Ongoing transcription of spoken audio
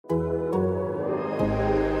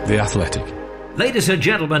The Athletic. Ladies and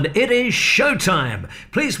gentlemen, it is showtime.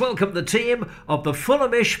 Please welcome the team of the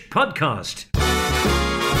Fulhamish podcast.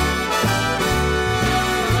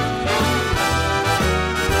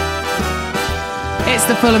 It's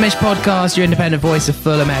the Fulhamish podcast, your independent voice of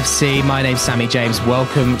Fulham FC. My name's Sammy James.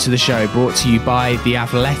 Welcome to the show, brought to you by The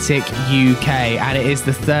Athletic UK. And it is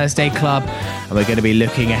the Thursday Club, and we're going to be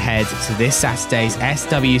looking ahead to this Saturday's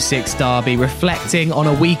SW6 derby, reflecting on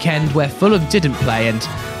a weekend where Fulham didn't play, and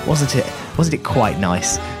wasn't it quite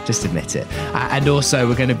nice? Just admit it. And also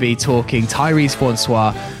we're going to be talking Tyrese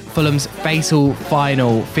Francois, Fulham's fatal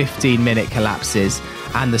final 15-minute collapses,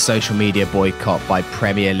 and the social media boycott by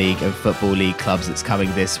Premier League and Football League clubs that's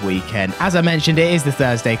coming this weekend. As I mentioned, it is the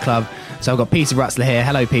Thursday Club, so I've got Peter Rutzler here.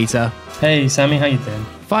 Hello, Peter. Hey, Sammy, how you doing?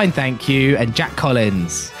 Fine, thank you. And Jack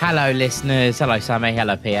Collins. Hello, listeners. Hello, Sammy.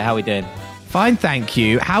 Hello, Peter. How are we doing? Fine, thank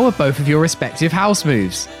you. How are both of your respective house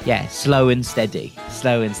moves? Yeah, slow and steady.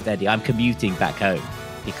 Slow and steady. I'm commuting back home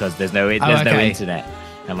because there's no internet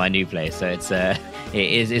at my new place, so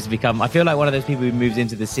it's become. I feel like one of those people who moves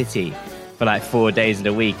into the city for like 4 days in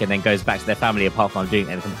a week and then goes back to their family, apart from I'm doing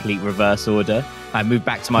it in a complete reverse order. I move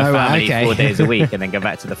back to my family 4 days a week and then go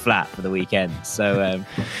back to the flat for the weekend. So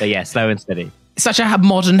yeah, slow and steady. Such a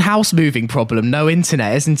modern house moving problem, no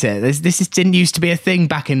internet, isn't it? This didn't used to be a thing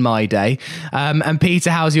back in my day. And Peter,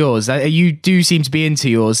 how's yours? You do seem to be into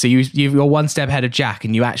yours, so you're one step ahead of Jack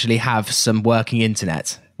and you actually have some working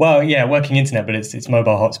internet. Well, yeah, working internet, but it's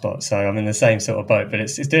mobile hotspot, so I'm in the same sort of boat, but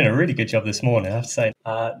it's doing a really good job this morning, I have to say.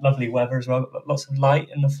 Lovely weather as well, lots of light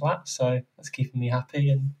in the flat, so that's keeping me happy,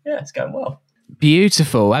 and yeah, it's going well.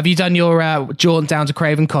 Beautiful. Have you done your jaunt down to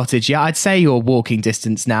Craven Cottage? Yeah, I'd say you're walking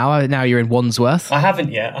distance now. Now you're in Wandsworth. I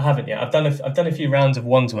haven't yet. I've done a few rounds of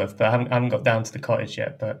Wandsworth, but I haven't got down to the cottage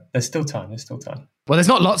yet. But there's still time. Well, there's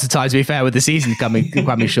not lots of time, to be fair, with the season coming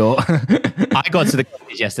short. I got to the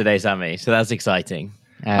cottage yesterday, Sammy, so that's exciting.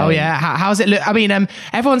 Oh yeah, how's it look? I mean,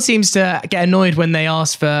 everyone seems to get annoyed when they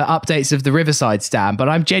ask for updates of the Riverside stand, but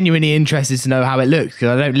I'm genuinely interested to know how it looks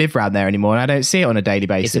because I don't live around there anymore and I don't see it on a daily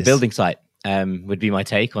basis. It's a building site. Would be my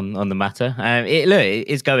take on the matter.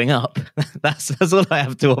 It's going up. That's all I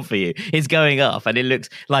have to offer you. It's going up, and it looks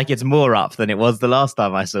like it's more up than it was the last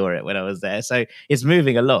time I saw it when I was there. So it's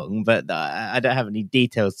moving along, but I don't have any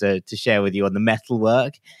details to share with you on the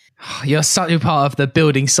metalwork. You're such a part of the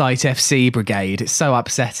building site FC brigade. It's so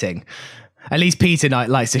upsetting. At least Peter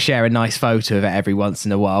likes to share a nice photo of it every once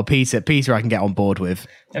in a while. Peter, I can get on board with.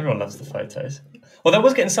 Everyone loves the photos. Well, there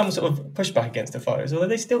was getting some sort of pushback against the photos, although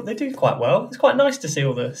they do quite well. It's quite nice to see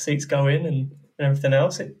all the seats go in and everything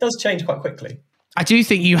else. It does change quite quickly. I do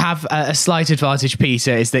think you have a slight advantage,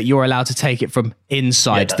 Peter, is that you're allowed to take it from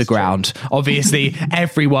inside the ground. True. Obviously,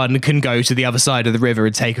 everyone can go to the other side of the river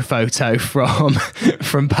and take a photo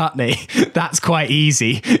from Putney. That's quite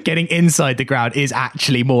easy. Getting inside the ground is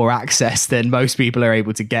actually more access than most people are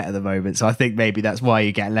able to get at the moment. So I think maybe that's why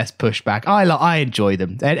you get less pushback. I enjoy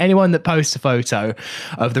them. Anyone that posts a photo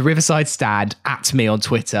of the Riverside stand at me on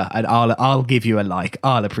Twitter, and I'll give you a like.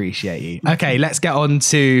 I'll appreciate you. Okay, let's get on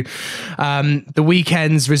to the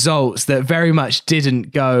weekend's results that very much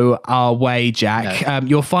didn't go our way, Jack. No.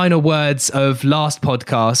 Your final words of last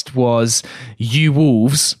podcast was "You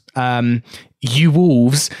Wolves." You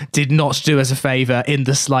Wolves did not do us a favour in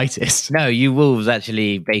the slightest. No, you Wolves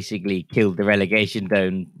actually basically killed the relegation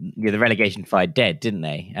the relegation fight dead, didn't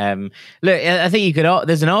they? Look, I think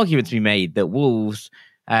there's an argument to be made that Wolves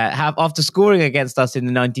have, after scoring against us in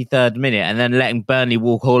the 93rd minute and then letting Burnley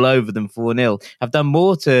walk all over them 4-0, have done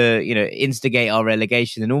more to instigate our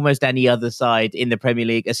relegation than almost any other side in the Premier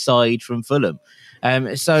League aside from Fulham.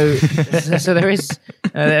 So there is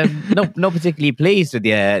not particularly pleased with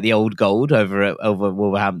the old gold over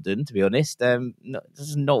Wolverhampton, to be honest. This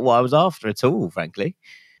is not what I was after at all, frankly.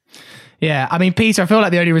 Yeah, I mean, Peter, I feel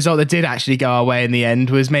like the only result that did actually go our way in the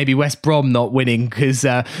end was maybe West Brom not winning because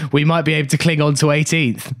we might be able to cling on to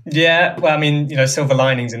 18th. Yeah, well, I mean, silver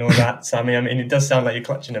linings and all that. So, I mean, it does sound like you're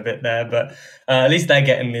clutching a bit there, but at least they're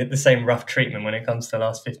getting the same rough treatment when it comes to the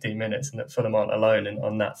last 15 minutes and that Fulham aren't alone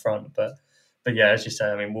on that front. But yeah, as you say,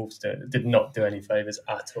 I mean, Wolves did not do any favours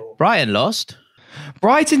at all. Brighton lost.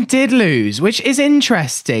 Brighton did lose, which is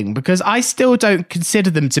interesting because I still don't consider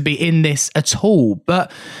them to be in this at all,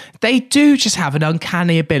 but they do just have an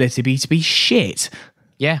uncanny ability to be shit.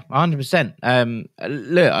 Yeah, 100%.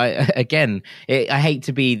 Look, I hate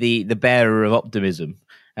to be the bearer of optimism,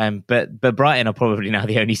 but Brighton are probably now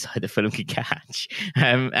the only side that Fulham can catch.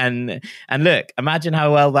 And look, imagine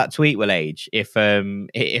how well that tweet will age if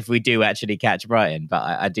we do actually catch Brighton. But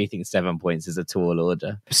I do think 7 points is a tall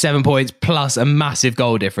order. 7 points plus a massive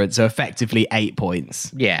goal difference, so effectively 8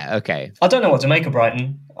 points. Yeah, okay. I don't know what to make of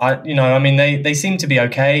Brighton. They seem to be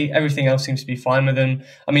okay. Everything else seems to be fine with them.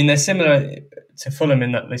 I mean, they're similar to Fulham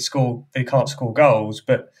in that they can't score goals,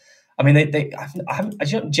 but I mean, I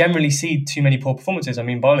don't generally see too many poor performances. I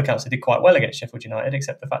mean, by all accounts, they did quite well against Sheffield United,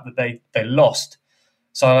 except the fact that they lost.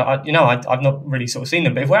 So I've not really sort of seen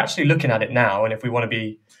them. But if we're actually looking at it now, and if we want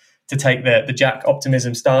to take the Jack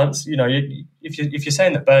optimism stance, if you're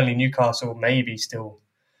saying that Burnley, Newcastle maybe still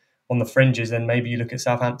on the fringes, then maybe you look at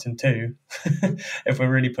Southampton too, if we're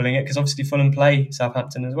really pulling it, because obviously Fulham play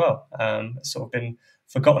Southampton as well. It's sort of been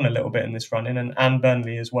forgotten a little bit in this run-in, and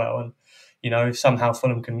Burnley as well. And if somehow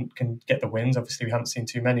Fulham can get the wins, obviously we haven't seen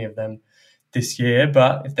too many of them this year,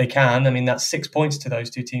 but if they can, I mean, that's 6 points to those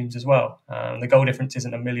two teams as well. The goal difference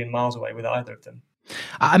isn't a million miles away with either of them.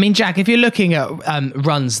 I mean, Jack, if you're looking at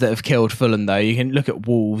runs that have killed Fulham, though, you can look at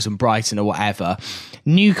Wolves and Brighton or whatever.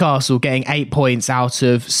 Newcastle getting 8 points out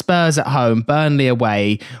of Spurs at home, Burnley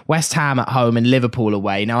away, West Ham at home and Liverpool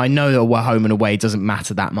away. Now, I know that home and away doesn't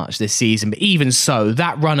matter that much this season, but even so,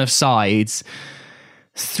 that run of sides,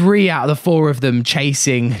 3 out of the 4 of them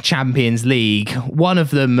chasing Champions League. One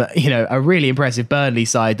of them, a really impressive Burnley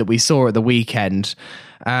side that we saw at the weekend.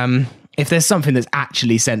 If there's something that's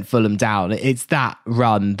actually sent Fulham down, it's that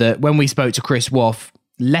run that when we spoke to Chris Woff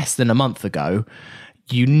less than a month ago,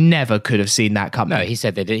 you never could have seen that coming. No, he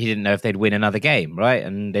said he didn't know if they'd win another game, right?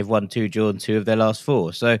 And they've won 2, drawn 2 of their last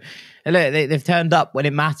 4. So look, they've turned up when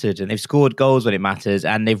it mattered, and they've scored goals when it matters,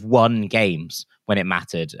 and they've won games when it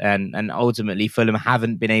mattered. And ultimately, Fulham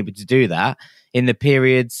haven't been able to do that in the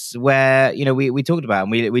periods where, we talked about,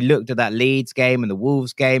 and we looked at that Leeds game and the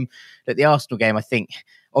Wolves game. At the Arsenal game, I think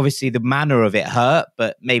obviously the manner of it hurt,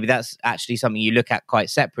 but maybe that's actually something you look at quite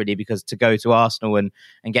separately, because to go to Arsenal and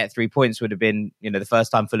get 3 points would have been, the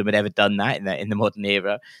first time Fulham had ever done that in the modern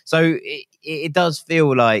era. So it does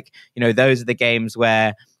feel like, those are the games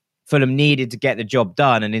where Fulham needed to get the job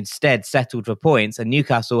done and instead settled for points, and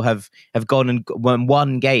Newcastle have gone and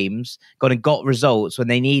won games, gone and got results when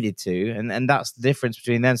they needed to, and that's the difference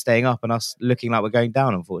between them staying up and us looking like we're going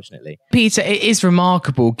down, unfortunately. Peter, it is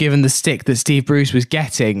remarkable, given the stick that Steve Bruce was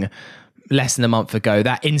getting less than a month ago,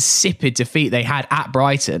 that insipid defeat they had at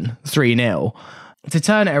Brighton, 3-0, to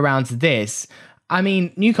turn it around to this. I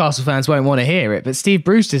mean, Newcastle fans won't want to hear it, but Steve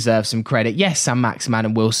Bruce deserves some credit. Yes, Saint-Maximin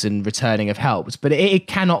and Wilson returning have helped, but it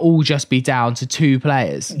cannot all just be down to 2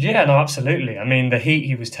 players. Yeah, no, absolutely. I mean, the heat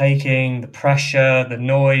he was taking, the pressure, the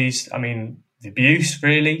noise, I mean, the abuse,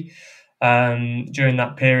 really, during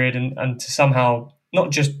that period, and to somehow not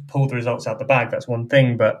just pull the results out the bag, that's one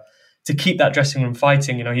thing, but to keep that dressing room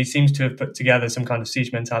fighting. He seems to have put together some kind of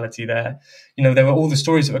siege mentality there. There were all the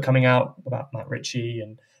stories that were coming out about Matt Ritchie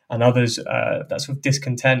and others, that sort of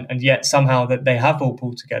discontent, and yet somehow that they have all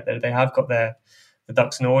pulled together. They have got the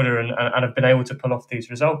ducks in order and have been able to pull off these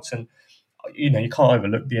results. And you can't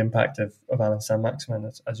overlook the impact of Alan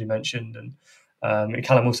Saint-Maximin, as you mentioned. And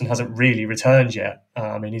Callum Wilson hasn't really returned yet.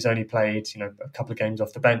 I mean, he's only played a couple of games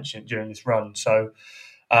off the bench during this run. So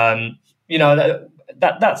that's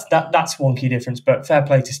one key difference. But fair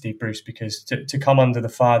play to Steve Bruce, because to come under the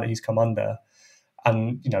fire that he's come under,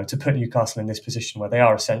 and to put Newcastle in this position where they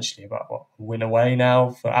are essentially about a win away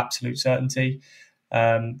now for absolute certainty,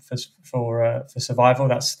 for survival,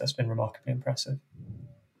 that's been remarkably impressive.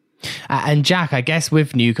 And Jack, I guess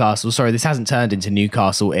with Newcastle, sorry, this hasn't turned into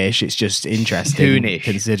Newcastle-ish. It's just interesting,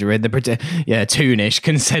 considering Toonish,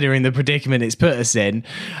 considering the predicament it's put us in.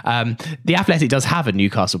 The Athletic does have a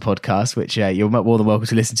Newcastle podcast, which you're more than welcome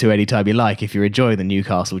to listen to anytime you like if you're enjoying the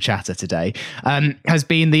Newcastle chatter today. Has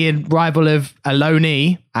been the arrival of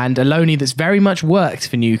Aloni, and Aloni that's very much worked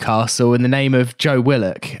for Newcastle in the name of Joe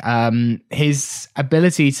Willock. His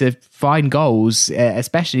ability to find goals,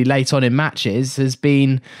 especially late on in matches, has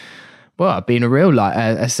been a real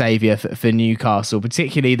a saviour for Newcastle,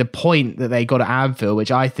 particularly the point that they got at Anfield,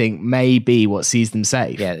 which I think may be what sees them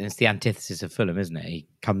safe. Yeah, it's the antithesis of Fulham, isn't it? He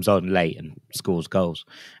comes on late and scores goals,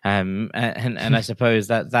 and I suppose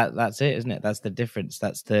that's it, isn't it? That's the difference.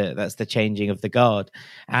 That's the changing of the guard,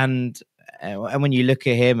 and when you look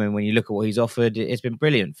at him and when you look at what he's offered, it's been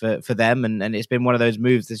brilliant for them, and it's been one of those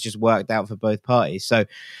moves that's just worked out for both parties. So,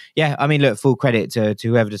 yeah, I mean, look, full credit to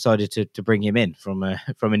whoever decided to bring him in from a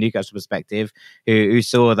Newcastle perspective, who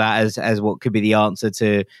saw that as what could be the answer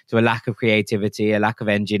to a lack of creativity, a lack of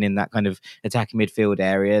engine in that kind of attacking midfield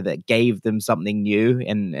area, that gave them something new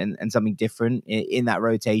and something different in that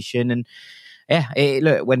rotation. And yeah,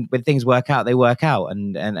 look, when things work out, they work out,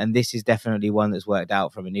 and this is definitely one that's worked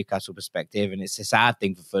out from a Newcastle perspective, and it's a sad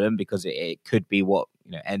thing for Fulham because it could be what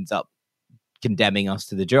ends up condemning us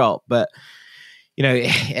to the drop. But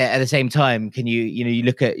at the same time, can you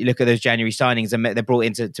look at those January signings and they're brought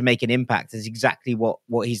in to make an impact. That's exactly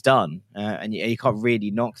what he's done, and you can't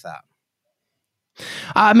really knock that.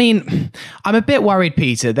 I mean, I'm a bit worried,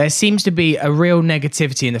 Peter. There seems to be a real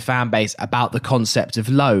negativity in the fan base about the concept of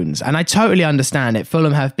loans. And I totally understand it.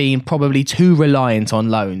 Fulham have been probably too reliant on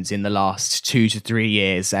loans in the last 2 to 3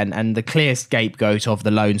 years. And the clear scapegoat of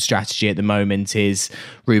the loan strategy at the moment is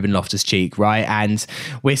Ruben Loftus-Cheek, right? And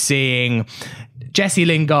we're seeing Jesse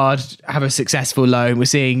Lingard have a successful loan. We're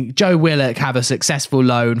seeing Joe Willock have a successful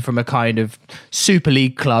loan from a kind of Super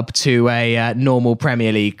League club to a normal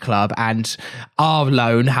Premier League club, and our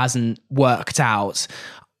loan hasn't worked out.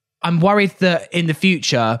 I'm worried that in the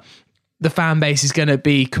future, the fan base is going to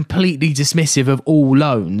be completely dismissive of all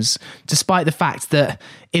loans, despite the fact that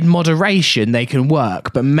in moderation they can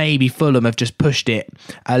work, but maybe Fulham have just pushed it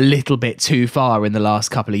a little bit too far in the last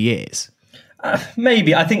couple of years.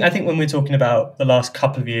 Maybe. I think when we're talking about the last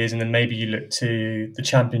couple of years, and then maybe you look to the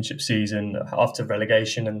Championship season after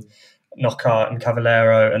relegation and Knockaert and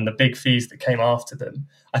Cavallero and the big fees that came after them,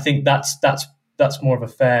 I think that's more of a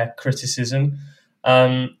fair criticism.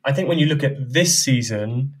 I think when you look at this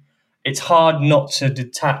season, it's hard not to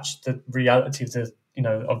detach the reality of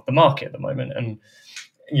the market at the moment, and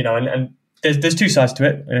there's two sides to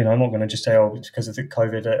it. I'm not going to just say, because of the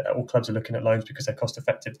COVID, all clubs are looking at loans because they're cost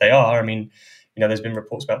effective. They are. I mean, there's been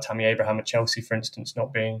reports about Tammy Abraham at Chelsea, for instance,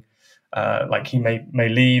 not being he may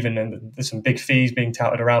leave, and then there's some big fees being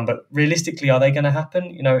touted around. But realistically, are they going to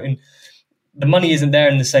happen? The money isn't there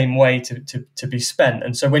in the same way to be spent.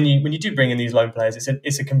 And so when you do bring in these loan players,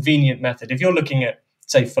 it's a convenient method. If you're looking at,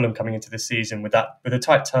 say, Fulham coming into this season with a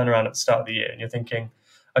tight turnaround at the start of the year, and you're thinking,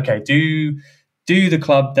 okay, do the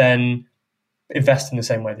club then invest in the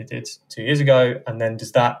same way they did 2 years ago, and then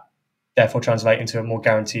does that therefore translate into a more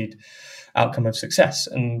guaranteed outcome of success?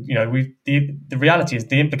 And the reality is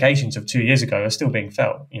the implications of 2 years ago are still being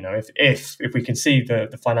felt. If we can see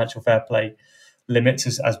the financial fair play limits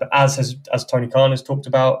as Tony Khan has talked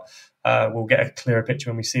about, we'll get a clearer picture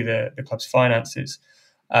when we see the club's finances,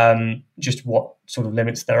 just what sort of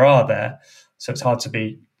limits there are there. So it's hard to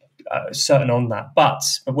be certain on that, but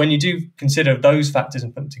when you do consider those factors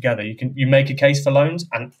and put them together, you make a case for loans.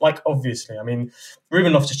 And obviously, I mean,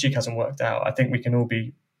 Ruben Loftus-Cheek hasn't worked out. I think we can all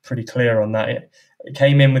be pretty clear on that. It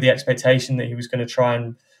came in with the expectation that he was going to try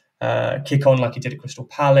and kick on like he did at Crystal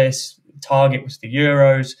Palace. Target was the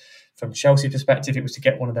Euros. From Chelsea perspective, it was to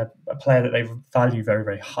get a player that they value very,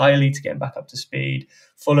 very highly, to get him back up to speed.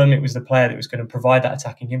 Fulham, it was the player that was going to provide that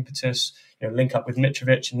attacking impetus, link up with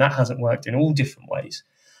Mitrovic, and that hasn't worked in all different ways.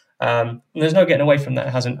 There's no getting away from that.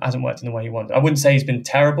 It hasn't worked in the way he wanted. I wouldn't say he's been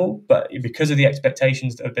terrible, but because of the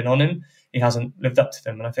expectations that have been on him, he hasn't lived up to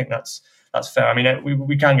them. And I think that's fair. I mean,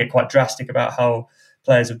 we can get quite drastic about how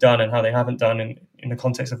players have done and how they haven't done in the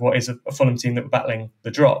context of what is a Fulham team that were battling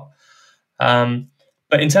the drop.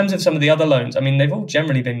 But in terms of some of the other loans, I mean, they've all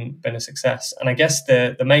generally been a success. And I guess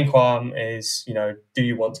the main qualm is, do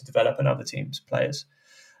you want to develop another team's players?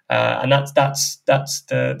 And that's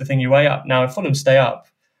the thing you weigh up. Now, if Fulham stay up,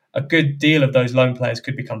 a good deal of those loan players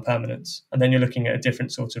could become permanents. And then you're looking at a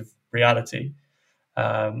different sort of reality.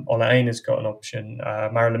 Ola Aina's got an option.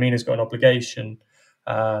 Mario Lemina's got an obligation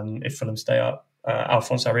if Fulham stay up.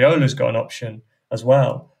 Alphonse Areola's got an option as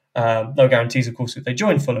well. No guarantees, of course, if they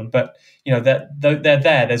join Fulham, but they're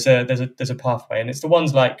there. There's a pathway, and it's the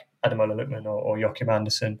ones like Ademola Lookman or Joachim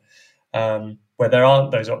Andersen where there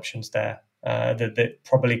aren't those options there that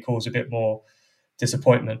probably cause a bit more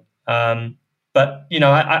disappointment. But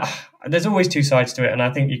there's always two sides to it, and I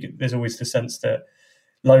think there's always the sense that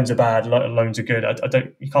loans are bad, loans are good.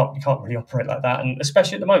 You can't really operate like that, and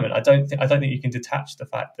especially at the moment, I don't think you can detach the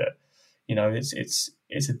fact that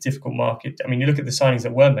it's a difficult market. I mean, you look at the signings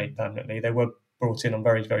that were made permanently; they were brought in on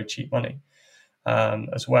very, very cheap money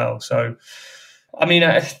as well. So, I mean,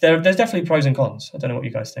 there's definitely pros and cons. I don't know what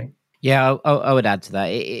you guys think. Yeah, I would add to that.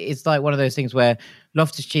 It's like one of those things where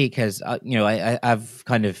Loftus-Cheek has, I've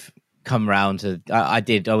kind of come round to. I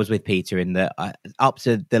was with Peter in that up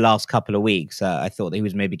to the last couple of weeks, I thought that he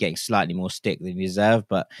was maybe getting slightly more stick than he deserved,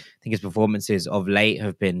 but I think his performances of late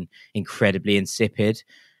have been incredibly insipid.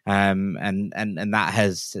 And that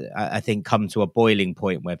has, I think, come to a boiling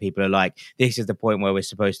point where people are like, this is the point where we're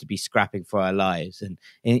supposed to be scrapping for our lives, and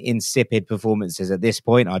insipid performances at this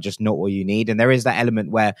point are just not what you need. And there is that element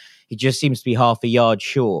where he just seems to be half a yard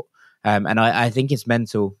short. And I think it's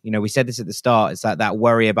mental. We said this at the start. It's like that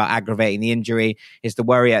worry about aggravating the injury. It's the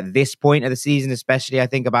worry at this point of the season, especially, I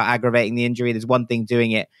think, about aggravating the injury. There's one thing doing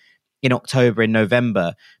it in October, in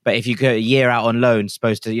November. But if you go a year out on loan,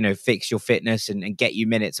 supposed to, fix your fitness and get you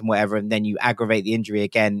minutes and whatever, and then you aggravate the injury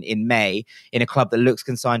again in May in a club that looks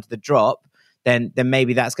consigned to the drop, then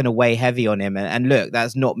maybe that's going to weigh heavy on him. And look,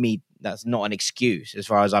 that's not an excuse as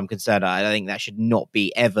far as I'm concerned. I think that should not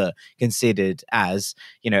be ever considered as,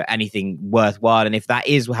 anything worthwhile. And if that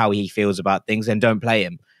is how he feels about things, then don't play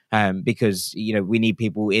him. Because, we need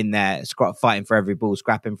people in there fighting for every ball,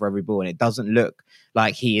 scrapping for every ball. And it doesn't look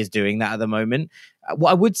like he is doing that at the moment.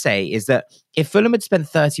 What I would say is that if Fulham had spent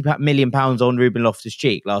 £30 million on Ruben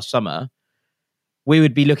Loftus-Cheek last summer, we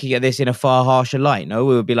would be looking at this in a far harsher light. No,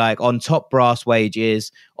 we would be like on top brass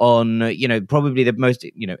wages, on, probably the most,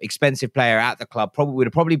 expensive player at the club. Probably would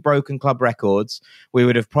have probably broken club records. We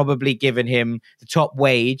would have probably given him the top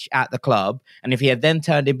wage at the club. And if he had then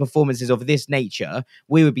turned in performances of this nature,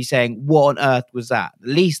 we would be saying, what on earth was that? At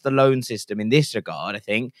least the loan system in this regard, I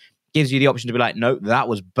think, gives you the option to be like, no, that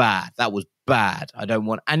was bad. That was bad. I don't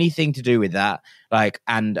want anything to do with that.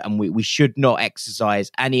 And we should not exercise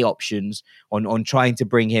any options on trying to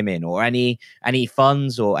bring him in or any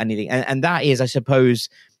funds or anything. And that is, I suppose,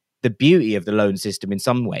 the beauty of the loan system in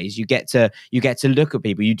some ways. You get to look at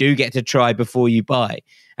people. You do get to try before you buy.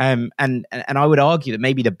 And I would argue that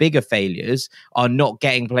maybe the bigger failures are not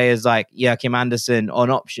getting players like Joachim Andersen on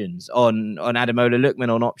options, on Ademola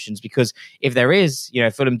Lookman on options, because if there is,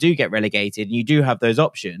 Fulham do get relegated and you do have those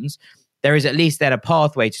options, there is at least then a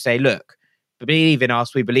pathway to say, look, believe in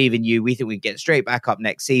us, we believe in you, we think we can get straight back up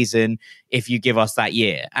next season if you give us that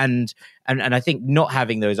year. And I think not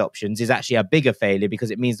having those options is actually a bigger failure,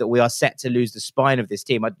 because it means that we are set to lose the spine of this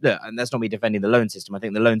team. And that's not me defending the loan system. I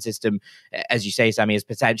think the loan system, as you say, Sammy, has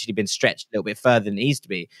potentially been stretched a little bit further than it needs to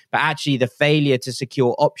be. But actually the failure to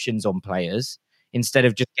secure options on players instead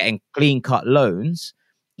of just getting clean-cut loans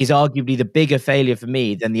is arguably the bigger failure for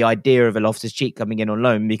me than the idea of a Loftus-Cheek coming in on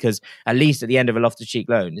loan, because at least at the end of a Loftus-Cheek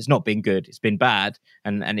loan, it's not been good, it's been bad,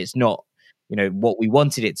 and it's not, what we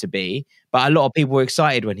wanted it to be. But a lot of people were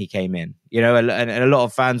excited when he came in, and a lot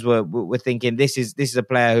of fans were thinking this is a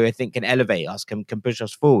player who I think can elevate us, can push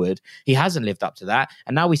us forward. He hasn't lived up to that,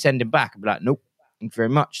 and now we send him back and be like, nope, thank you very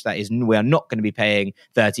much. We are not going to be paying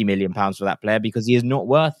 £30 million for that player because he is not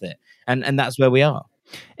worth it, and that's where we are.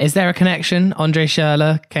 Is there a connection? Andre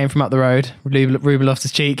Schürrle came from up the road. Ruben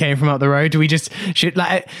Loftus-Cheek came from up the road. Do we just should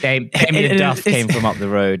like Damien Duff came from up the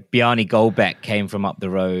road. Bjarne Goldbeck came from up the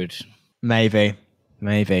road. Maybe.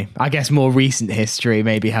 I guess more recent history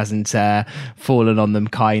maybe hasn't fallen on them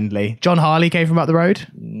kindly. John Harley came from up the road?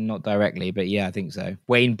 Not directly, but yeah, I think so.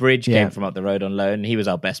 Wayne Bridge came from up the road on loan. He was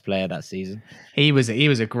our best player that season. He was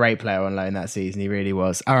a great player on loan that season. He really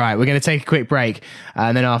was. All right, we're going to take a quick break.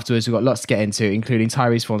 And then afterwards, we've got lots to get into, including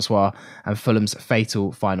Tyrese Francois and Fulham's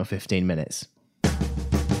fatal final 15 minutes.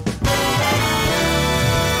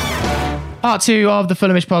 Part 2 of the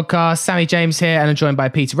Fulhamish podcast. Sammy James here, and I'm joined by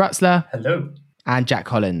Peter Rutzler. Hello. And Jack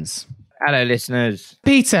Collins. Hello, listeners.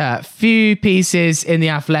 Peter, few pieces in The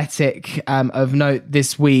Athletic of note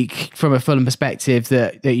this week from a Fulham perspective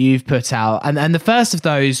that you've put out. And the first of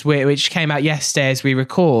those, which came out yesterday as we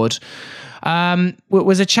record,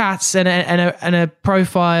 was a chat and a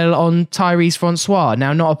profile on Tyrese Francois.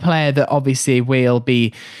 Now, not a player that obviously we'll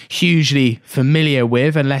be hugely familiar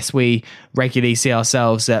with unless we regularly see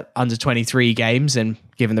ourselves at under 23 games, and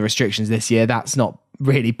given the restrictions this year, that's not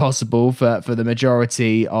really possible for the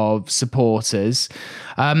majority of supporters.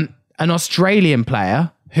 An Australian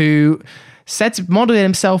player who said to model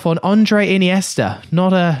himself on Andre Iniesta.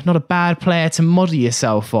 Not a bad player to model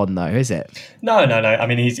yourself on, though, is it? No. I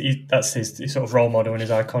mean, that's his sort of role model and his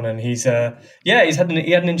icon, and he had an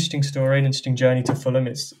interesting story, an interesting journey to Fulham.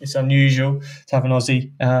 It's unusual to have an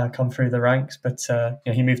Aussie come through the ranks, but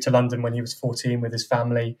he moved to London when he was 14 with his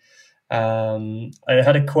family. I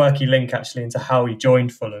had a quirky link actually into how he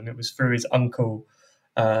joined Fulham. It was through his uncle,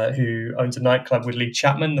 who owns a nightclub with Lee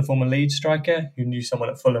Chapman, the former Leeds striker, who knew someone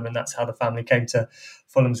at Fulham, and that's how the family came to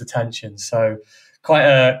Fulham's attention. So quite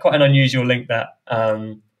an unusual link that.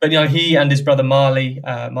 But he and his brother Marley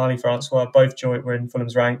Francois, both were in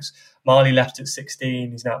Fulham's ranks. Marley left at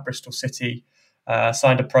 16. He's now at Bristol City.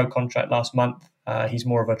 Signed a pro contract last month. He's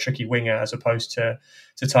more of a tricky winger as opposed to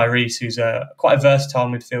Tyrese, who's quite a versatile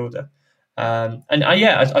midfielder.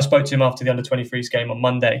 I spoke to him after the under-23s game on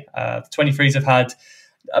Monday. The 23s have had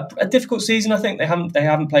a difficult season. I think they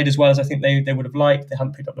haven't played as well as I think they would have liked. They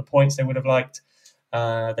haven't picked up the points they would have liked.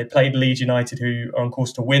 They played Leeds United, who are on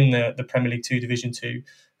course to win the Premier League 2 Division 2.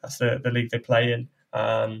 That's the league they play in.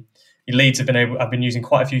 Leeds have been using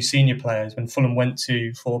quite a few senior players. When Fulham went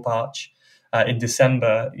to Thorpe Arch in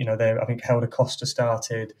December, they I think Helder Costa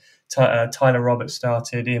started, Tyler Roberts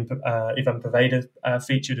started. Ivan Poveda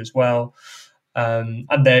featured as well.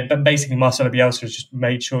 But basically Marcelo Bielsa has just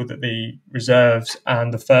made sure that the reserves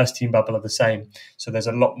and the first team bubble are the same. So there's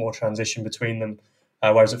a lot more transition between them.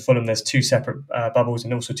 Whereas at Fulham, there's two separate bubbles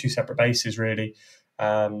and also two separate bases, really.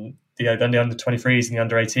 The under 23s and the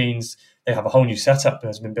under 18s, they have a whole new setup that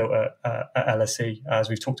has been built at LSE, as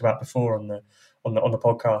we've talked about before on the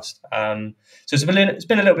podcast. So it's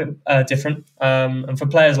been a little bit different. And for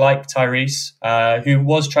players like Tyrese, who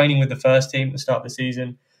was training with the first team at the start of the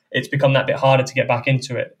season, it's become that bit harder to get back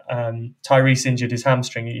into it. Tyrese injured his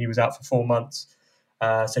hamstring; he was out for 4 months,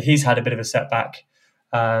 so he's had a bit of a setback.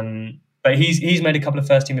 But he's made a couple of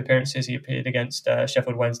first team appearances. He appeared against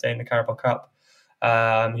Sheffield Wednesday in the Carabao Cup.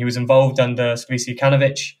 He was involved under Slavisa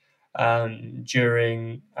Jokanovic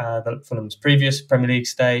during Fulham's previous Premier League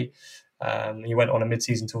stay. He went on a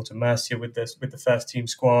mid-season tour to Murcia with the first team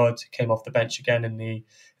squad. Came off the bench again in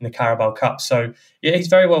the Carabao Cup. So yeah, he's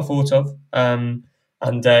very well thought of.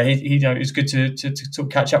 It was good to sort of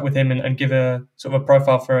catch up with him and give a sort of a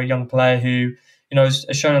profile for a young player who has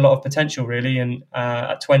shown a lot of potential, really, and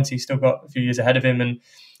at 20 still got a few years ahead of him. And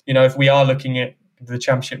if we are looking at the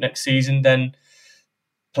Championship next season, then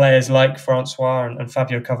players like Francois and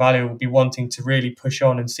Fabio Carvalho will be wanting to really push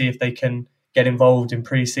on and see if they can get involved in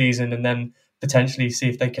pre-season and then potentially see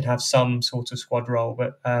if they can have some sort of squad role.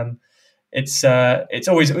 But it's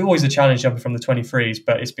always a challenge jumping from the 23s,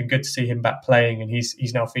 but it's been good to see him back playing, and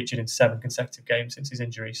he's now featured in 7 consecutive games since his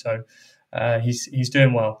injury. So he's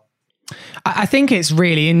doing well. I think it's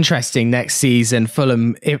really interesting next season,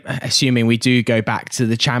 Fulham, assuming we do go back to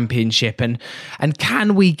the Championship, and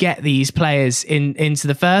can we get these players into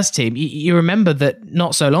the first team? You remember that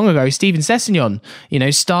not so long ago, Steven Sessegnon,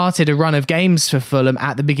 started a run of games for Fulham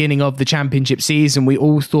at the beginning of the Championship season. We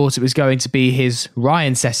all thought it was going to be his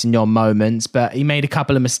Ryan Sessegnon moment, but he made a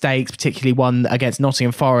couple of mistakes, particularly one against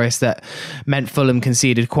Nottingham Forest that meant Fulham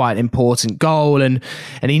conceded quite an important goal, and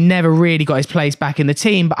he never really got his place back in the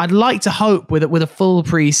team. But I'd like to hope with a full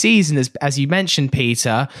pre-season, as you mentioned,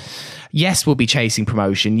 Peter, yes, we'll be chasing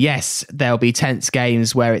promotion. Yes, there'll be tense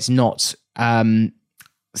games where it's not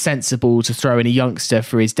sensible to throw in a youngster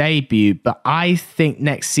for his debut. But I think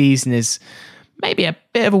next season is maybe a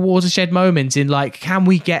bit of a watershed moment in, can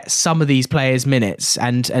we get some of these players minutes?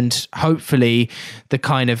 And hopefully the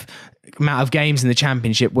kind of amount of games in the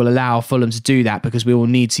Championship will allow Fulham to do that, because we will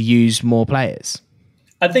need to use more players.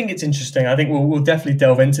 I think it's interesting. I think we'll definitely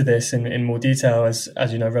delve into this in more detail as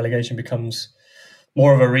relegation becomes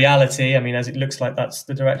more of a reality. I mean, as it looks like that's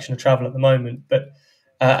the direction of travel at the moment. But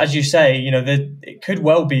as you say, it could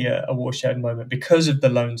well be a watershed moment because of the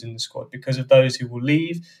loans in the squad, because of those who will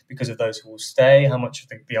leave, because of those who will stay, how much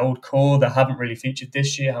of the old core that haven't really featured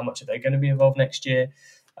this year, how much are they going to be involved next year,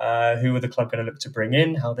 who are the club going to look to bring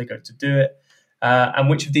in, how they're going to do it. And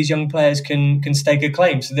which of these young players can stake a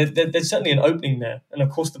claim. So there's certainly an opening there. And of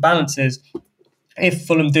course, the balance is, if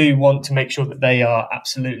Fulham do want to make sure that they are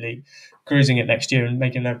absolutely cruising it next year and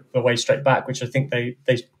making their way straight back, which I think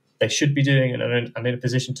they should be doing and are in a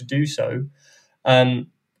position to do so,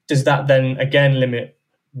 does that then again limit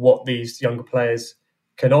what these younger players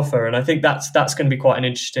can offer? And I think that's going to be quite an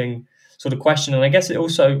interesting sort of question. And I guess it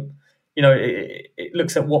also, it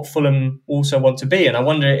looks at what Fulham also want to be. And I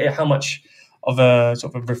wonder how much of a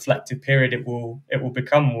sort of a reflective period it will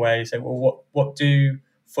become, where you say, well, what do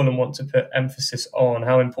Fulham want to put emphasis on?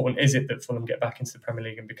 How important is it that Fulham get back into the Premier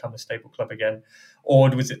League and become a stable club again?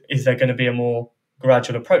 Or is there going to be a more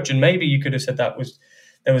gradual approach? And maybe you could have said there was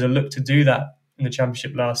a look to do that in the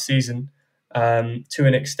Championship last season, to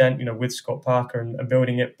an extent, with Scott Parker and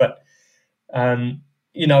building it. But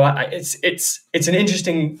it's an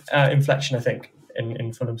interesting inflection, I think,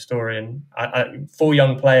 in Fulham's story, and for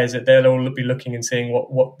young players, that they'll all be looking and seeing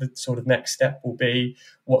what the sort of next step will be,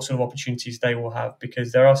 what sort of opportunities they will have,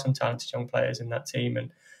 because there are some talented young players in that team,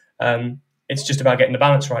 and it's just about getting the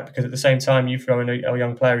balance right. Because at the same time, you throw in a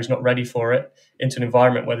young player who's not ready for it into an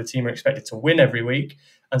environment where the team are expected to win every week,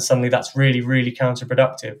 and suddenly that's really, really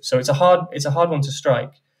counterproductive. So it's a hard one to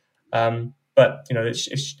strike, but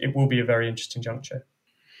it will be a very interesting juncture.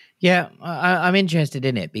 Yeah, I'm interested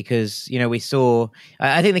in it because, we saw,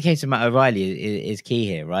 I think the case of Matt O'Reilly is key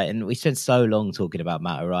here, right? And we spent so long talking about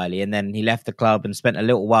Matt O'Reilly, and then he left the club and spent a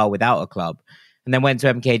little while without a club, and then went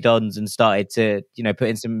to MK Dons and started to, put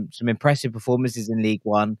in some impressive performances in League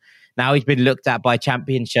One. Now he's been looked at by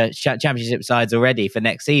championship sides already for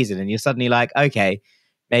next season, and you're suddenly like, okay,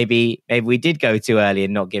 maybe we did go too early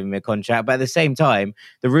and not give him a contract. But at the same time,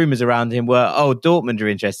 the rumours around him were, Dortmund are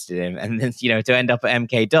interested in him. And then, to end up at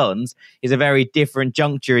MK Dons is a very different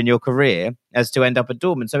juncture in your career as to end up at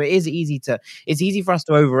Dortmund. So it's easy for us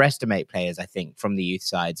to overestimate players, I think, from the youth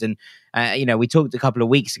sides. And, we talked a couple of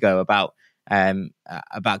weeks ago about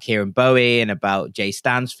Kieran Bowie and about Jay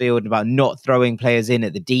Stansfield and about not throwing players in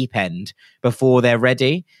at the deep end before they're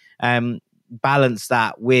ready. Balance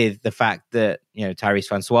that with the fact that Tyrese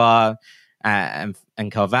Francois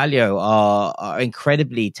and Carvalho are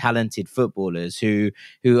incredibly talented footballers who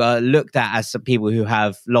are looked at as some people who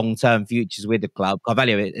have long-term futures with the club,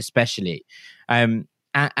 Carvalho especially. And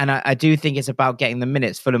I do think it's about getting the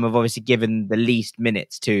minutes. Fulham have obviously given the least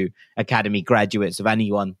minutes to academy graduates of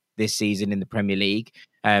anyone this season in the Premier League.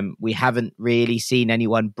 We haven't really seen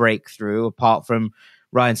anyone break through apart from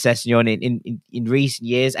Ryan Sessegnon in recent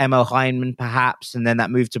years. Emil Heinemann perhaps, and then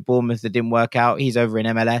that move to Bournemouth that didn't work out. He's over in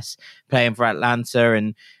MLS playing for Atlanta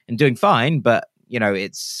and doing fine, but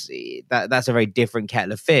that's a very different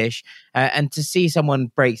kettle of fish. And to see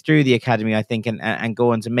someone break through the academy, I think, and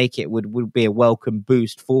go on to make it would be a welcome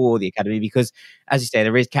boost for the academy, because, as you say,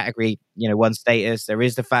 there is category 1 status. There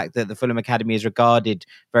is the fact that the Fulham Academy is regarded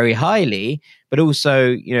very highly, but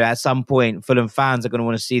also, at some point, Fulham fans are going to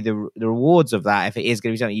want to see the rewards of that. If it is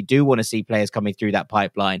going to be something you do want to see players coming through that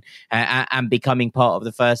pipeline and becoming part of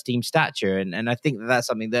the first team stature. And I think that's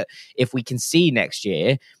something that, if we can see next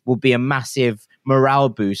year, will be a massive morale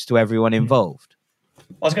boost to everyone involved.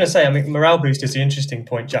 I was going to say, morale boost is the interesting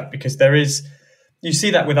point, Jack, because you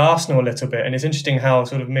see that with Arsenal a little bit, and it's interesting how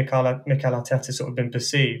sort of Mikel Arteta sort of been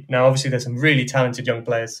perceived. Now, obviously, there's some really talented young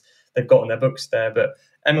players they've got on their books there, but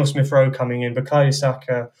Emil Smith-Rowe coming in, Bukayo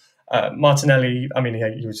Saka, Martinelli,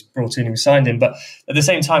 he was brought in, he was signed in, but at the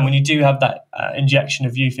same time, when you do have that injection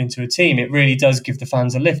of youth into a team, it really does give the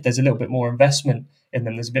fans a lift. There's a little bit more investment in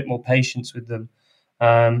them. There's a bit more patience with them.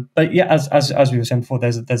 But yeah, as we were saying before,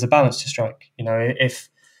 there's a balance to strike.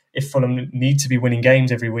 If Fulham need to be winning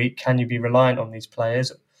games every week, can you be reliant on these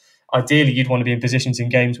players? Ideally, you'd want to be in positions in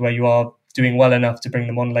games where you are doing well enough to bring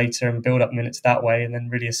them on later and build up minutes that way, and then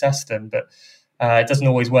really assess them. But it doesn't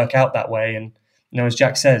always work out that way. And as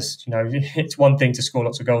Jack says, it's one thing to score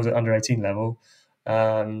lots of goals at under 18 level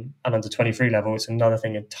and under 23 level. It's another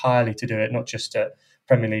thing entirely to do it not just at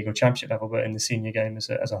Premier League or Championship level, but in the senior game as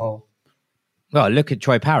a whole. Well, look at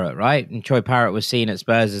Troy Parrott, right? And Troy Parrott was seen at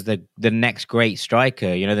Spurs as the next great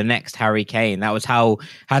striker, the next Harry Kane. That was how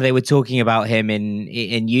they were talking about him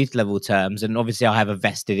in youth level terms. And obviously I have a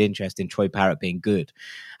vested interest in Troy Parrott being good.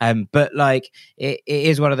 But it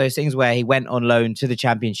is one of those things where he went on loan to the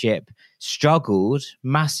Championship, struggled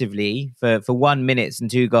massively for 1 minute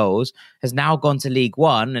and 2 goals, has now gone to League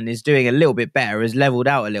One and is doing a little bit better, has leveled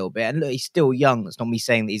out a little bit. And look, he's still young. That's not me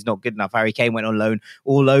saying that he's not good enough. Harry Kane went on loan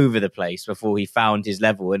all over the place before he found his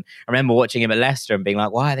level. And I remember watching him at Leicester and being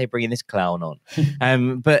like, why are they bringing this clown on?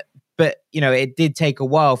 But it did take a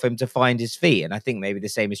while for him to find his feet. And I think maybe the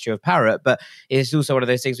same is true of Parrott. But it's also one of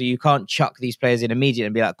those things where you can't chuck these players in immediately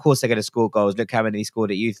and be like, of course they're going to score goals. Look how many he scored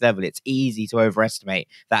at youth level. It's easy to underestimate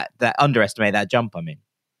that jump,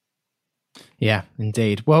 Yeah,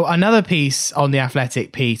 indeed. Well, another piece on The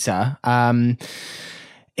Athletic, Peter,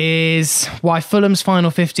 is why Fulham's final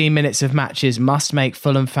 15 minutes of matches must make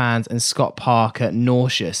Fulham fans and Scott Parker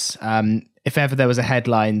nauseous. If ever there was a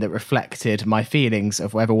headline that reflected my feelings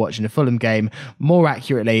of ever watching a Fulham game more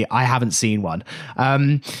accurately, I haven't seen one.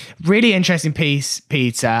 Really interesting piece,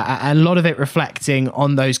 Peter, and a lot of it reflecting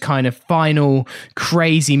on those kind of final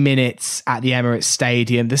crazy minutes at the Emirates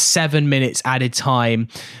Stadium, the 7 minutes added time,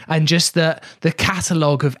 and just the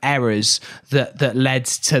catalogue of errors that led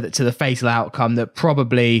to the fatal outcome that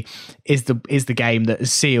probably is the game that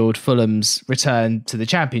has sealed Fulham's return to the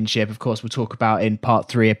Championship. Of course, we'll talk about in part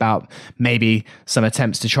 3 about maybe some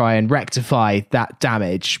attempts to try and rectify that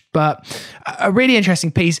damage. But a really interesting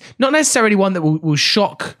piece, not necessarily one that will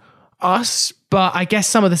shock us, but I guess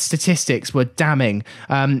some of the statistics were damning.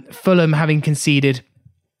 Fulham having conceded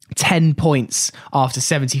 10 points after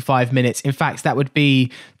 75 minutes. In fact, that would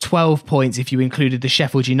be 12 points if you included the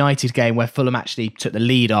Sheffield United game where Fulham actually took the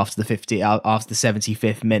lead after the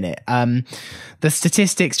 75th minute. The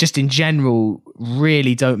statistics just in general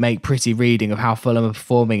really don't make pretty reading of how Fulham are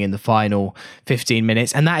performing in the final 15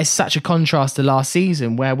 minutes. And that is such a contrast to last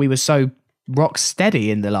season where we were so rock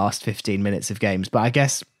steady in the last 15 minutes of games. But I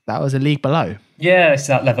guess that was a league below. Yeah, it's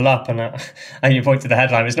that level up. And you point to the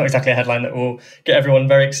headline. It's not exactly a headline that will get everyone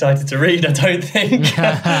very excited to read, I don't think.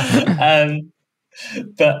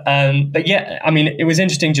 But yeah, it was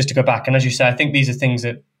interesting just to go back. And as you say, I think these are things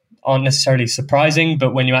that aren't necessarily surprising,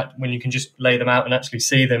 but when you can just lay them out and actually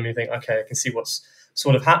see them, you think, okay, I can see what's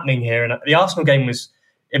sort of happening here. And the Arsenal game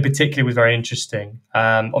in particular was very interesting.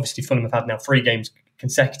 Obviously, Fulham have had now 3 games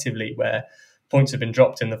consecutively where points have been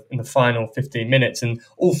dropped in the final 15 minutes, and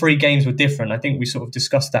all 3 games were different. I think we sort of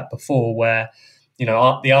discussed that before, where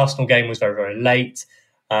the Arsenal game was very, very late.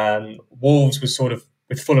 Wolves was sort of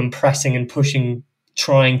with Fulham pressing and pushing,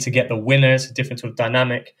 trying to get the winner. It's a different sort of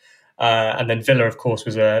dynamic. And then Villa, of course,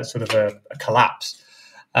 was a sort of a collapse.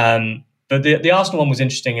 But the Arsenal one was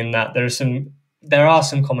interesting in that there are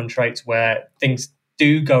some common traits where things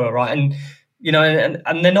do go awry, and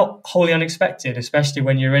and they're not wholly unexpected, especially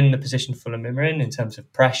when you're in the position Fulham are in terms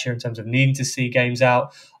of pressure, in terms of needing to see games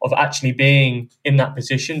out, of actually being in that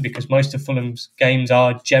position, because most of Fulham's games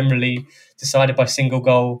are generally decided by single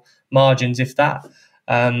goal margins, if that.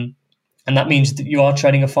 And that means that you are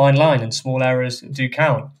treading a fine line, and small errors do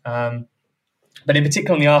count. But in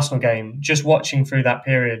particular on the Arsenal game, just watching through that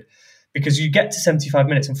period, because you get to 75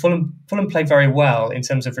 minutes and Fulham play very well in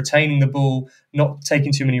terms of retaining the ball, not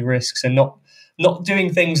taking too many risks, and not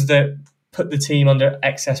doing things that put the team under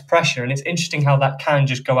excess pressure. And it's interesting how that can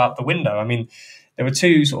just go out the window. I mean, there were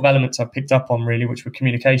 2 sort of elements I picked up on, really, which were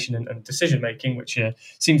communication and decision-making, which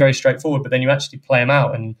seemed very straightforward, but then you actually play them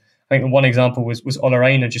out. And I think the one example was Ola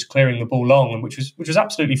Reina just clearing the ball long, which was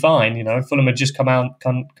absolutely fine. Fulham had just come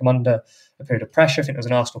under a period of pressure. I think there was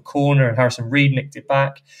an Arsenal corner and Harrison Reed nicked it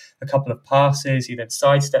back. A couple of passes. He then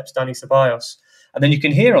sidesteps Dani Ceballos. And then you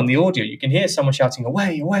can hear on the audio, you can hear someone shouting,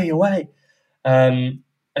 away, away, away.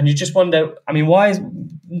 And you just wonder, I mean, why is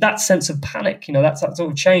that sense of panic, that sort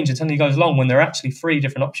of change, and suddenly goes along when there are actually 3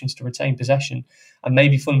 different options to retain possession, and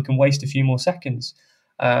maybe Fulham can waste a few more seconds.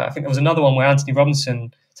 I think there was another one where Anthony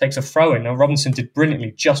Robinson takes a throw in. Now, Robinson did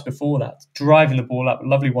brilliantly just before that, driving the ball up,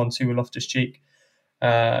 lovely 1-2 with Loftus-Cheek.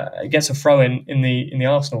 Gets a throw in the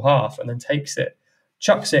Arsenal half, and then takes it,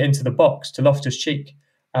 chucks it into the box to Loftus-Cheek,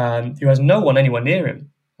 who has no one anywhere near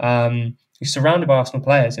him. He's surrounded by Arsenal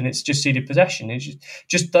players, and it's just ceded possession. It's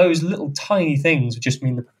just those little tiny things just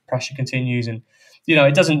mean the pressure continues, and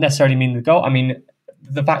it doesn't necessarily mean the goal. I mean,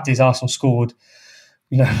 the fact is Arsenal scored,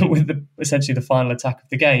 with essentially the final attack of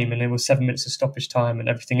the game, and there was 7 minutes of stoppage time and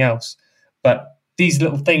everything else. But these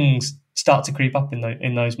little things start to creep up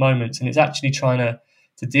in those moments, and it's actually trying to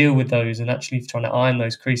deal with those and actually trying to iron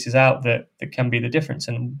those creases out that can be the difference.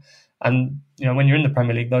 And when you're in the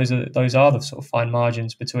Premier League, those are the sort of fine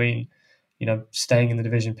margins between staying in the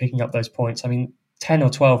division, picking up those points. I mean, 10 or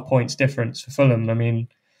 12 points difference for Fulham. I mean,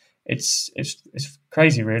 it's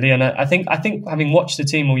crazy, really. And I think having watched the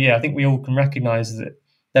team all year, I think we all can recognise that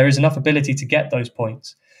there is enough ability to get those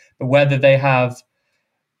points. But whether they have,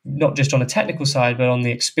 not just on a technical side, but on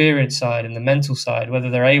the experience side and the mental side, whether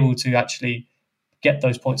they're able to actually get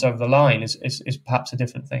those points over the line is perhaps a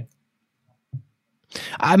different thing.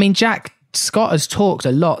 I mean, Jack, Scott has talked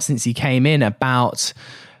a lot since he came in about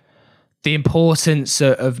the importance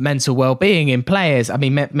of mental well-being in players. I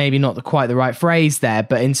mean, maybe not quite the right phrase there,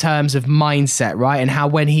 but in terms of mindset, right? And how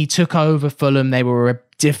when he took over Fulham, they were a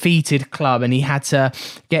defeated club, and he had to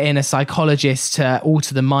get in a psychologist to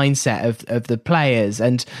alter the mindset of the players.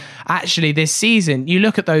 And actually this season, you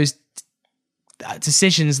look at those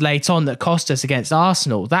decisions late on that cost us against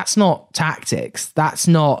Arsenal, that's not tactics, that's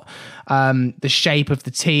not the shape of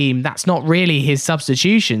the team, that's not really his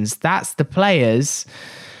substitutions, that's the players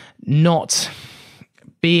not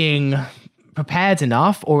being prepared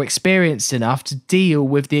enough or experienced enough to deal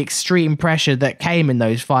with the extreme pressure that came in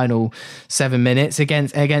those final 7 minutes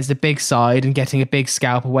against a big side and getting a big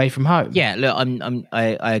scalp away from home. Yeah, look,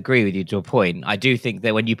 I agree with you to a point. I do think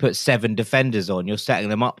that when you put 7 defenders on, you're setting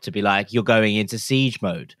them up to be like you're going into siege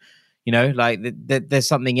mode. There's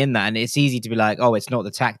something in that, and it's easy to be like, oh, it's not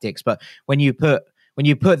the tactics. But when you put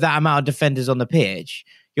that amount of defenders on the pitch,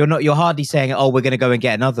 you're hardly saying, oh, we're going to go and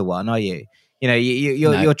get another one, are you?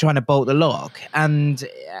 You're trying to bolt the lock, and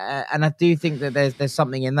I do think that there's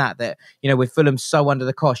something in that with Fulham so under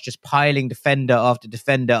the cosh, just piling defender after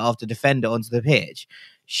defender after defender onto the pitch.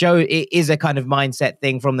 It is a kind of mindset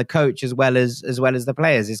thing from the coach as well as the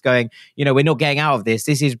players. It's going, we're not getting out of this.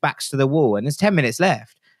 This is backs to the wall, and there's 10 minutes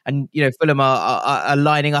left. And, Fulham are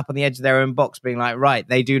lining up on the edge of their own box being like, right,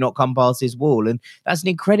 they do not come past this wall. And that's an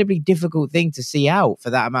incredibly difficult thing to see out for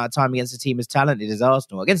that amount of time against a team as talented as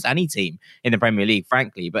Arsenal, against any team in the Premier League,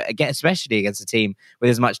 frankly, but again, especially against a team with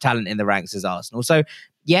as much talent in the ranks as Arsenal. So,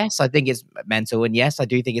 yes, I think it's mental, and yes, I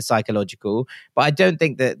do think it's psychological, but I don't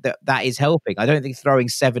think that is helping. I don't think throwing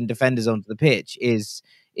 7 defenders onto the pitch is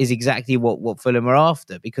exactly what Fulham are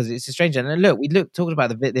after, because it's a strange. And look, talked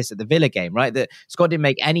about this at the Villa game, right? That Scott didn't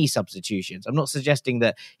make any substitutions. I'm not suggesting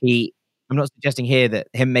that he I'm not suggesting here that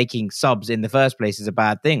him making subs in the first place is a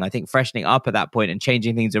bad thing. I think freshening up at that point and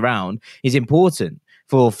changing things around is important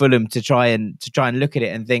for Fulham to try and look at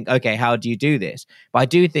it and think, okay, how do you do this? But I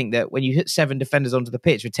do think that when you hit 7 defenders onto the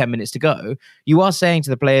pitch with 10 minutes to go, you are saying to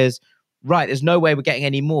the players, right, there's no way we're getting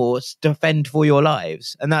any more. Defend for your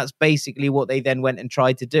lives. And that's basically what they then went and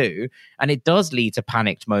tried to do. And it does lead to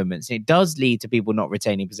panicked moments. It does lead to people not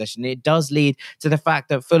retaining possession. It does lead to the fact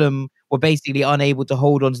that Fulham were basically unable to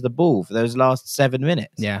hold onto the ball for those last 7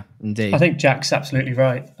 minutes. Yeah, indeed. I think Jack's absolutely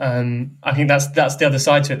right. I think that's the other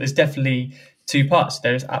side to it. There's definitely two parts.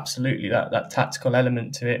 There's absolutely that tactical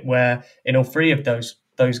element to it, where in all three of those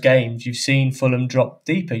games, you've seen Fulham drop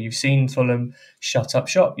deeper. You've seen Fulham shut up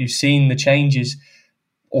shop. You've seen the changes,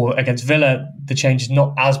 or against Villa, the changes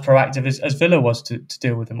not as proactive as Villa was to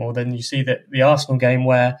deal with them. Or then you see that the Arsenal game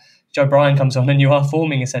where Joe Bryan comes on and you are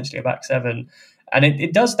forming essentially a back seven. And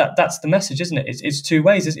it does that. That's the message, isn't it? It's two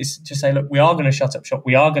ways. It's to say, look, we are going to shut up shop.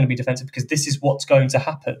 We are going to be defensive because this is what's going to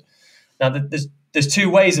happen. Now, there's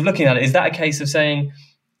two ways of looking at it. Is that a case of saying,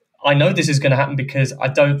 I know this is going to happen because I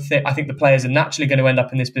think the players are naturally going to end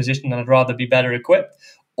up in this position and I'd rather be better equipped?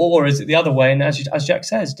 Or is it the other way? And as Jack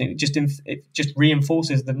says, it just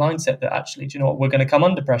reinforces the mindset that actually, do you know what, we're going to come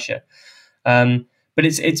under pressure. But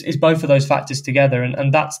it's both of those factors together,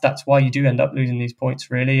 and that's why you do end up losing these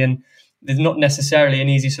points, really. And there's not necessarily an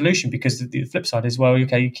easy solution, because the flip side is, well,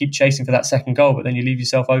 okay, you keep chasing for that second goal, but then you leave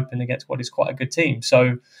yourself open against what is quite a good team.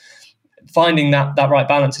 So finding that right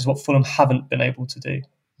balance is what Fulham haven't been able to do.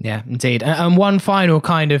 Yeah, indeed. And one final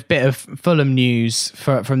kind of bit of Fulham news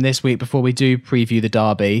from this week before we do preview the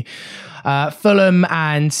derby. Fulham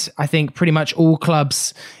and I think pretty much all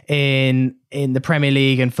clubs in the Premier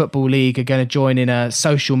League and Football League are going to join in a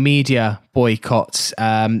social media boycott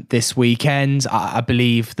this weekend. I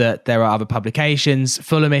believe that there are other publications.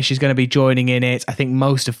 Fulhamish is going to be joining in it. I think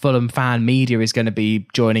most of Fulham fan media is going to be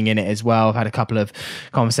joining in it as well. I've had a couple of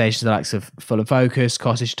conversations with the likes of Fulham Focus,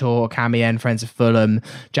 Cottage Talk, Camien, Friends of Fulham,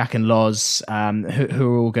 Jack and Loz,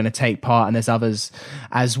 who are all going to take part, and there's others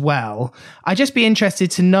as well. I'd just be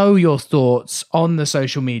interested to know your thoughts on the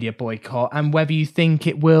social media boycott and whether you think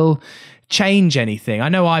it will change anything. I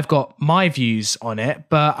know I've got my views on it,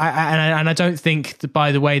 but I don't think that,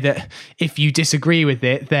 by the way, that if you disagree with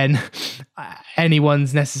it, then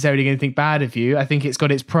anyone's necessarily going to think bad of you. I think it's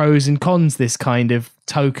got its pros and cons, this kind of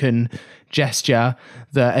token gesture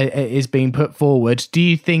that is being put forward. Do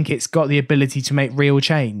you think it's got the ability to make real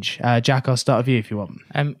change? Jack, I'll start with you if you want.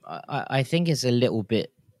 I think it's a little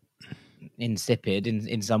bit insipid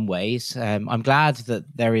in some ways. I'm glad that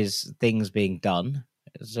there is things being done.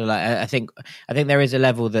 So I think there is a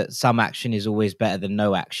level that some action is always better than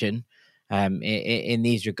no action in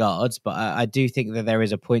these regards. But I do think that there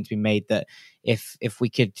is a point to be made that if we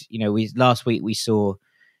could, last week we saw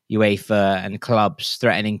UEFA and clubs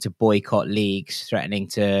threatening to boycott leagues, threatening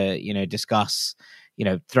to, discuss,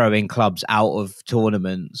 throwing clubs out of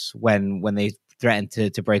tournaments when they threaten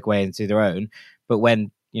to break away into their own. But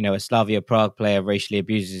when a Slavia Prague player racially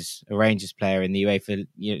abuses a Rangers player in the UEFA,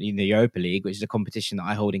 in the Europa League, which is a competition that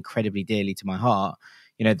I hold incredibly dearly to my heart,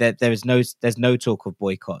 there's no talk of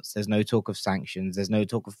boycotts, there's no talk of sanctions, there's no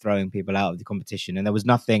talk of throwing people out of the competition, and there was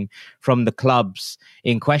nothing from the clubs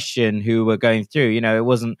in question who were going through. It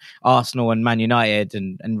wasn't Arsenal and Man United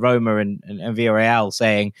and Roma and Villarreal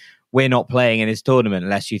saying, we're not playing in this tournament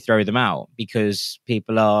unless you throw them out, because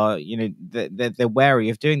people are, they're wary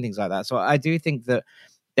of doing things like that. So I do think that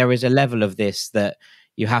there is a level of this that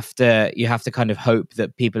you have to kind of hope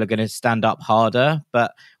that people are going to stand up harder.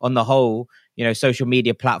 But on the whole, social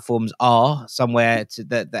media platforms are somewhere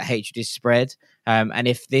that hatred is spread. And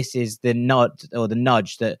if this is the nod or the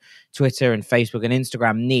nudge that Twitter and Facebook and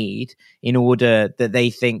Instagram need in order that they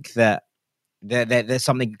think that there's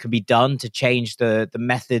something that can be done to change the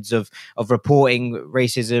methods of reporting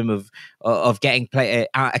racism, of getting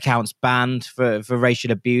accounts banned for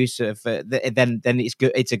racial abuse, then it's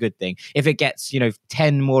good. It's a good thing. If it gets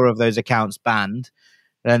 10 more of those accounts banned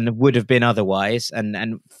than would have been otherwise, and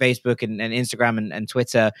Facebook and Instagram and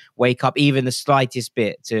Twitter wake up even the slightest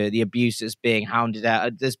bit to the abuse that's being handed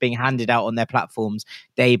out on their platforms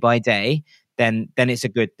day by day, then it's a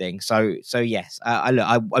good thing. So yes,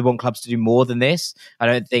 I want clubs to do more than this. I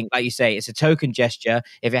don't think, like you say, it's a token gesture.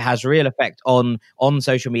 If it has real effect on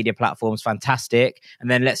social media platforms, fantastic.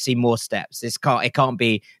 And then let's see more steps. It can't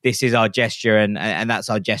be this is our gesture and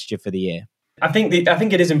that's our gesture for the year. I think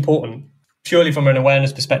it is important purely from an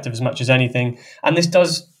awareness perspective as much as anything. And this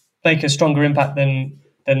does make a stronger impact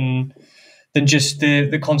than just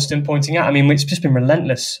the constant pointing out. I mean, it's just been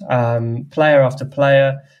relentless, player after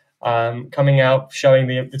player. Coming out, showing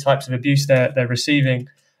the types of abuse they're receiving.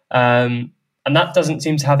 And that doesn't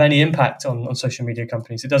seem to have any impact on social media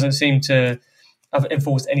companies. It doesn't seem to have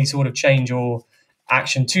enforced any sort of change or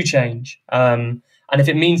action to change. And if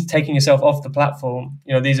it means taking yourself off the platform,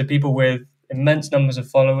 these are people with immense numbers of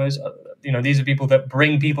followers. These are people that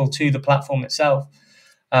bring people to the platform itself.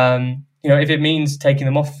 If it means taking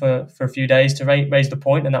them off for a few days to raise the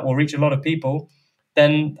point, and that will reach a lot of people,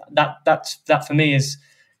 then that for me is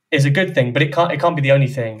a good thing. But it can't be the only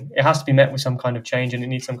thing. It has to be met with some kind of change, and it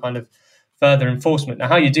needs some kind of further enforcement. Now,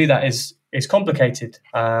 how you do that is complicated.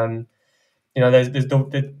 There's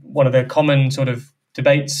one of the common sort of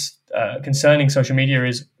debates concerning social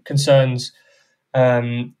media concerns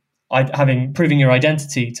proving your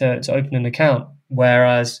identity to open an account.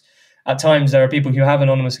 Whereas at times there are people who have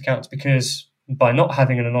anonymous accounts because by not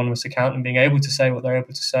having an anonymous account and being able to say what they're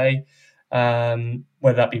able to say,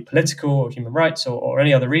 whether that be political or human rights or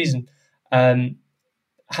any other reason,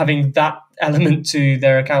 having that element to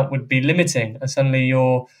their account would be limiting, and suddenly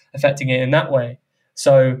you're affecting it in that way.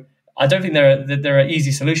 So I don't think there are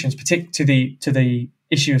easy solutions, particularly to the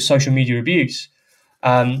issue of social media abuse.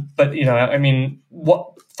 But what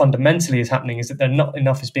fundamentally is happening is that not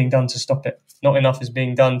enough is being done to stop it. Not enough is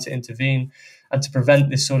being done to intervene and to prevent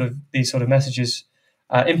these sort of messages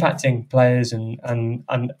impacting players and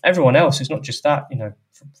everyone else. It's not just that,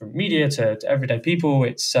 from media to everyday people.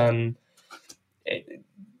 It's you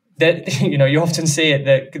often see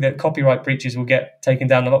it that copyright breaches will get taken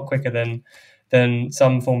down a lot quicker than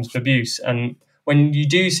some forms of abuse. And when you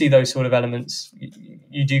do see those sort of elements,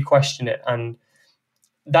 you do question it. And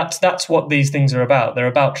that's what these things are about. They're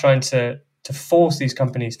about trying to force these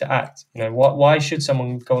companies to act. Why should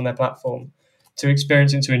someone go on their platform to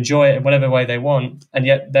experience and to enjoy it in whatever way they want, and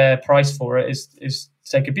yet their price for it is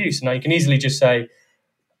to take abuse? Now, you can easily just say,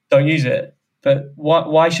 don't use it. But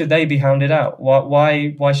why should they be hounded out?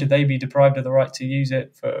 Why should they be deprived of the right to use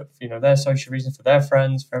it for their social reasons, for their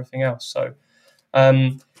friends, for everything else? So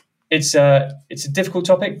it's a difficult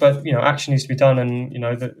topic, but action needs to be done, and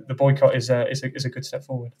the boycott is a good step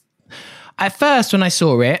forward. At first, when I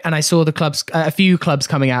saw it, and I saw the clubs, a few clubs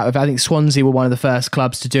coming out of, I think Swansea were one of the first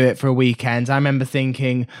clubs to do it for a weekend. I remember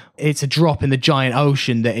thinking it's a drop in the giant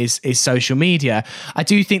ocean that is social media. I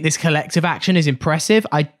do think this collective action is impressive.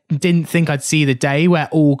 I didn't think I'd see the day where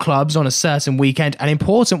all clubs on a certain weekend, an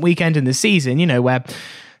important weekend in the season, where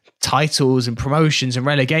titles and promotions and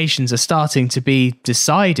relegations are starting to be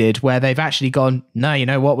decided, where they've actually gone, no, you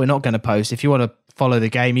know what, we're not going to post. If you want to follow the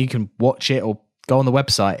game, you can watch it or go on the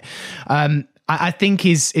website. I think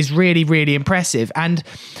is really, really impressive. And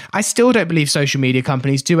I still don't believe social media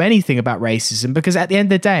companies do anything about racism, because at the end of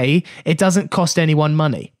the day, it doesn't cost anyone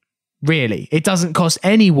money. Really. It doesn't cost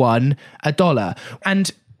anyone $1.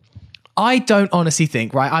 And I don't honestly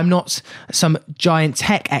think, right, I'm not some giant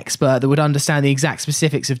tech expert that would understand the exact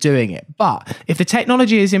specifics of doing it. But if the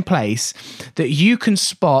technology is in place that you can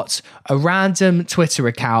spot a random Twitter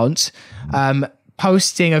account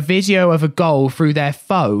posting a video of a goal through their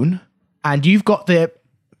phone, and you've got the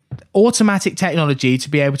automatic technology to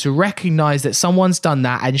be able to recognize that someone's done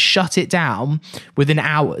that and shut it down within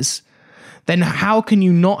hours, then how can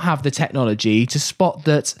you not have the technology to spot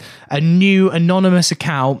that a new anonymous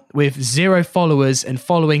account with 0 followers and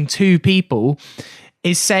following 2 people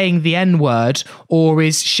is saying the N-word or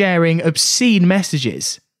is sharing obscene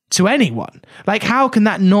messages to anyone? Like, how can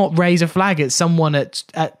that not raise a flag at someone at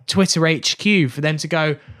Twitter HQ for them to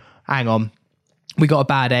go, hang on, we got a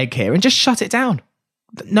bad egg here, and just shut it down?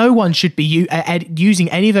 No one should be using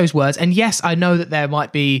any of those words. And yes, I know that there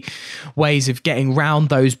might be ways of getting around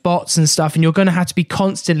those bots and stuff, and you're going to have to be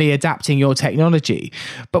constantly adapting your technology.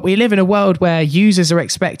 But we live in a world where users are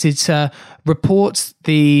expected to report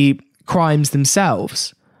the crimes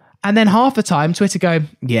themselves. And then half the time, Twitter go,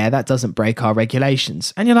 yeah, that doesn't break our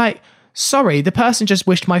regulations. And you're like, sorry, the person just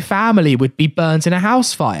wished my family would be burnt in a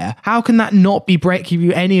house fire. How can that not be breaking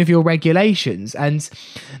you any of your regulations? And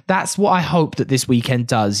that's what I hope that this weekend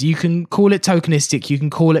does. You can call it tokenistic, you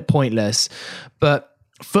can call it pointless, but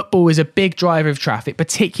football is a big driver of traffic,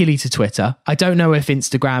 particularly to Twitter. I don't know if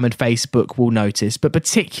Instagram and Facebook will notice, but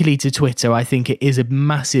particularly to Twitter, I think it is a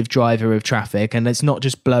massive driver of traffic, and it's not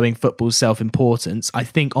just blowing football's self-importance. I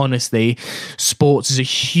think, honestly, sports is a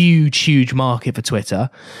huge, huge market for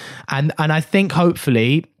Twitter. And I think,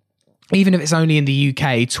 hopefully, even if it's only in the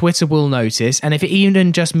UK, Twitter will notice. And if it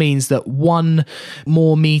even just means that one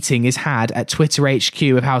more meeting is had at Twitter HQ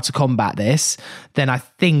of how to combat this, then I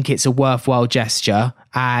think it's a worthwhile gesture.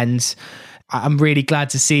 And I'm really glad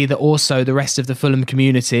to see that also the rest of the Fulham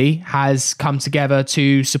community has come together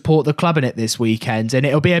to support the club in it this weekend. And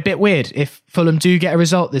it'll be a bit weird if Fulham do get a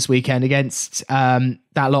result this weekend against that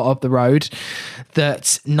lot up the road,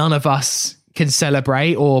 that none of us can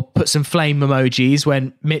celebrate or put some flame emojis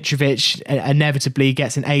when Mitrovic inevitably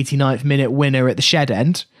gets an 89th minute winner at the shed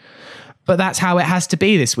end. But that's how it has to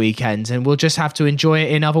be this weekend, and we'll just have to enjoy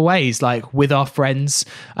it in other ways, like with our friends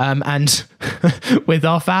and with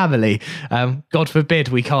our family. God forbid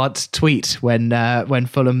we can't tweet when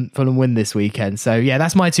Fulham win this weekend. So yeah,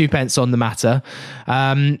 that's my 2 pence on the matter.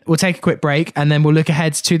 We'll take a quick break and then we'll look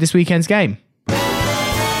ahead to this weekend's game.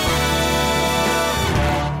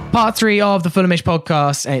 Part 3 of the Fulhamish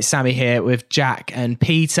podcast. It's Sammy here with Jack and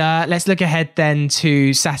Peter. Let's look ahead then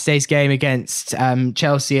to Saturday's game against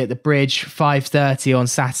Chelsea at the Bridge, 5:30 on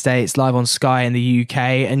Saturday. It's live on Sky in the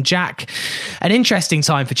UK. And Jack, an interesting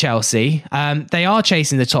time for Chelsea. They are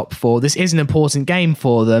chasing the top 4. This is an important game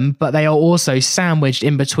for them, but they are also sandwiched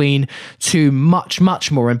in between 2 much,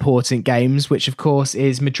 much more important games, which of course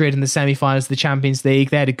is Madrid in the semi-finals of the Champions League.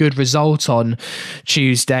 They had a good result on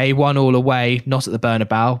Tuesday, 1-1 away, not at the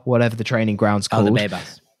Bernabeu, whatever the training ground's called. Oh, the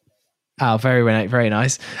Bebas. Oh, very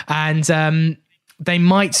nice. And they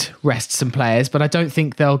might rest some players, but I don't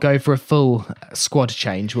think they'll go for a full squad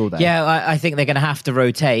change, will they? Yeah, I think they're going to have to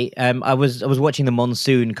rotate. I was watching the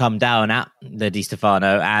monsoon come down at the Di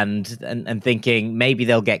Stefano and thinking maybe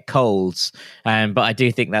they'll get colds, but I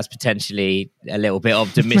do think that's potentially a little bit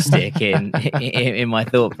optimistic in my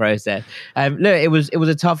thought process. Look, it was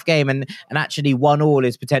a tough game, and actually 1-1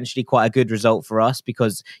 is potentially quite a good result for us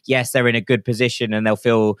because yes, they're in a good position and they'll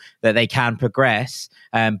feel that they can progress,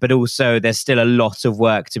 but also there's still a lot of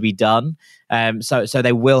work to be done. So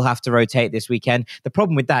they will have to rotate this weekend. The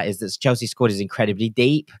problem with that is that Chelsea's squad is incredibly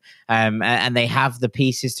deep, and they have the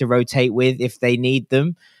pieces to rotate with if they need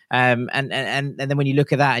them. And then when you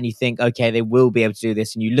look at that and you think, okay, they will be able to do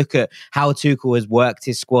this, and you look at how Tuchel has worked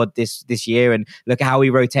his squad this year, and look at how he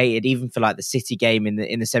rotated even for like the City game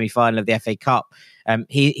in the semi-final of the FA Cup.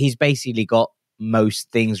 He's basically got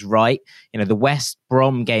most things right. You know, the West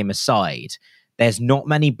Brom game aside, there's not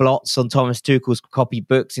many blots on Thomas Tuchel's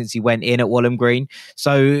copybook since he went in at Walham Green.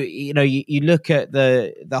 So, you know, you look at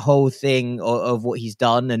the whole thing of what he's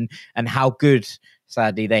done and how good,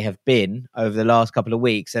 sadly, they have been over the last couple of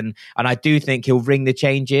weeks. And I do think he'll ring the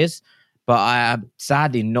changes, but I am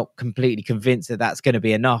sadly not completely convinced that that's going to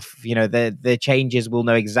be enough. You know, the changes, we'll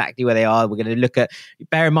know exactly where they are. We're going to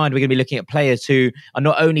bear in mind, we're going to be looking at players who are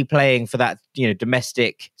not only playing for that, you know,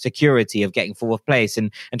 domestic security of getting 4th place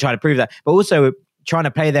and trying to prove that, but also trying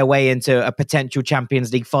to play their way into a potential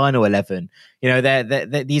Champions League final 11. You know,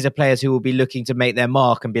 these are players who will be looking to make their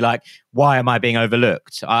mark and be like, why am I being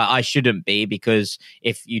overlooked? I shouldn't be, because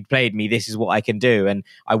if you'd played me, this is what I can do. And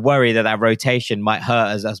I worry that rotation might hurt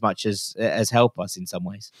us as much as help us in some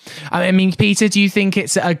ways. I mean, Peter, do you think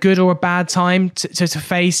it's a good or a bad time to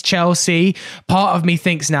face Chelsea? Part of me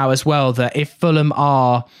thinks now as well that if Fulham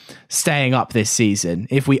are staying up this season,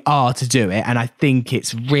 if we are to do it, and I think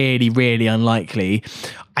it's really, really unlikely,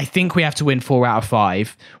 I think we have to win 4 out of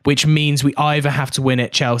 5, which means we either have to win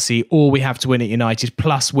at Chelsea or we have to win at United,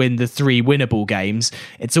 plus win the 3 winnable games.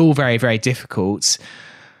 It's all very, very difficult.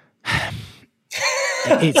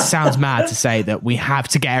 It sounds mad to say that we have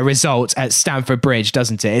to get a result at Stamford Bridge,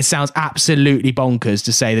 doesn't it? It sounds absolutely bonkers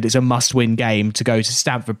to say that it's a must-win game to go to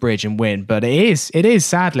Stamford Bridge and win, but it is,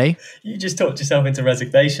 sadly. You just talked yourself into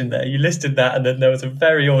resignation there. You listed that and then there was a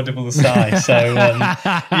very audible sigh. So,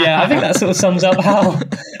 yeah, I think that sort of sums up how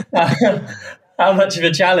much of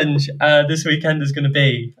a challenge this weekend is going to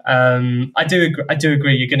be. I do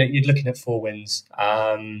agree. You're looking at 4 wins,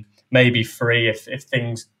 maybe 3 if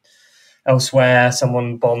things elsewhere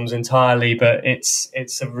someone bombs entirely, but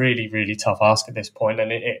it's a really, really tough ask at this point,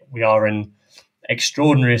 and we are in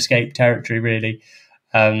extraordinary escape territory, really.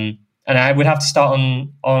 And I would have to start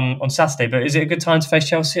on Saturday, but is it a good time to face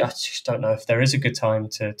Chelsea? I just don't know if there is a good time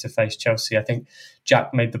to face Chelsea. I think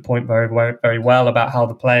Jack made the point very, very well about how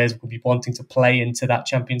the players will be wanting to play into that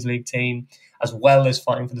Champions League team as well as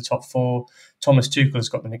fighting for the top 4. Thomas Tuchel has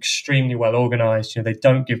got them extremely well organised. You know, they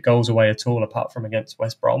don't give goals away at all, apart from against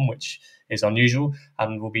West Brom, which is unusual,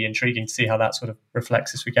 and will be intriguing to see how that sort of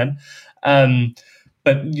reflects this weekend.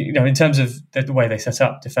 But, you know, in terms of the way they set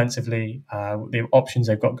up defensively, the options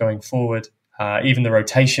they've got going forward, even the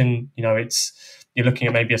rotation, you know, you're looking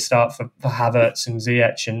at maybe a start for Havertz and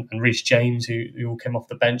Ziyech and Reece James, who all came off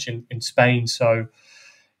the bench in Spain. So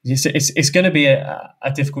it's going to be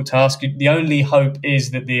a difficult task. The only hope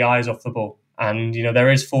is that the eye is off the ball. And, you know,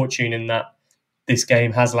 there is fortune in that this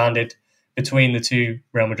game has landed between the 2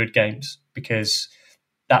 Real Madrid games, because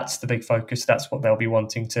that's the big focus. That's what they'll be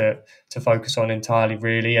wanting to focus on entirely,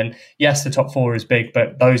 really. And yes, the top four is big,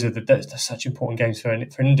 but those are such important games for an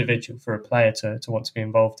individual, for a player to want to be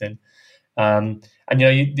involved in. And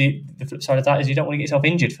the flip side of that is you don't want to get yourself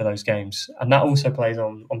injured for those games, and that also plays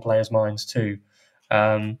on players' minds too.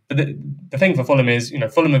 But the thing for Fulham is,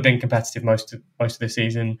 Fulham have been competitive most of the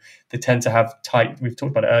season. They tend to have tight, we've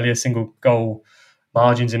talked about it earlier, single goal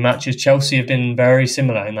margins in matches. Chelsea have been very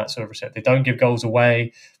similar in that sort of respect. They don't give goals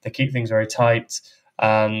away. They keep things very tight,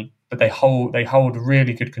 but they hold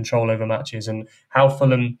really good control over matches. And how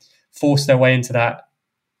Fulham force their way into that,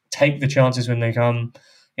 take the chances when they come,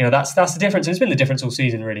 that's the difference. It's been the difference all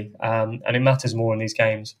season, really, and it matters more in these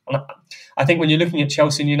games. And I think when you're looking at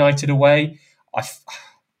Chelsea and United away, I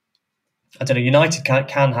don't know. United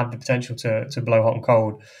can have the potential to blow hot and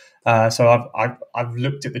cold. So I've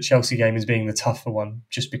looked at the Chelsea game as being the tougher one,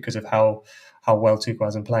 just because of how well Tuchel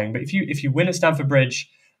has been playing. But if you win at Stamford Bridge,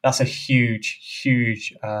 that's a huge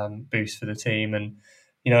boost for the team, and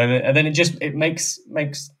then it makes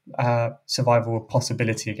survival a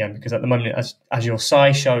possibility again. Because at the moment, as your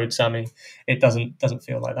side showed, Sammy, it doesn't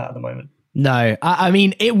feel like that at the moment. No, I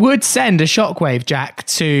mean, it would send a shockwave, Jack,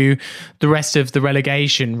 to the rest of the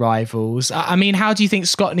relegation rivals. I mean, how do you think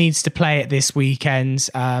Scott needs to play it this weekend?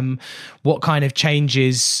 What kind of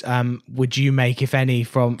changes would you make, if any,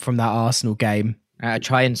 from that Arsenal game?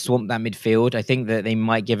 Try and swamp that midfield. I think that they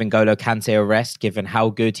might give N'Golo Kante a rest, given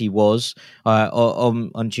how good he was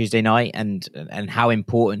on Tuesday night and how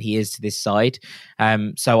important he is to this side.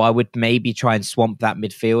 So I would maybe try and swamp that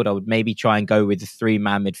midfield. I would maybe try and go with the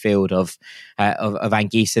 3-man midfield of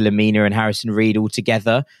Anguissa, Lemina and Harrison Reed all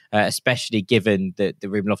together, especially given that the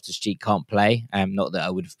Ruben Loftus-Cheek can't play. Not that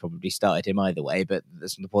I would have probably started him either way, but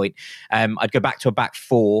that's not the point. I'd go back to a back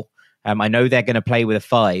 4. I know they're going to play with a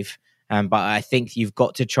 5. But I think you've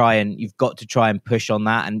got to try and push on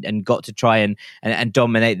that and got to try and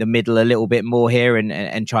dominate the middle a little bit more here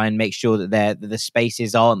and try and make sure that the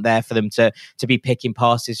spaces aren't there for them to be picking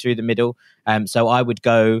passes through the middle. So I would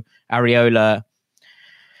go Areola,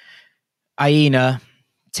 Aina,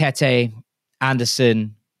 Tete,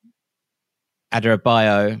 Anderson,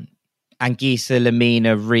 Adarabioyo, Anguissa,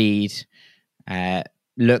 Lemina, Reed,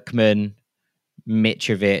 Lookman,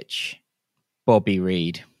 Mitrovic, Bobby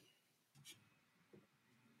Reed.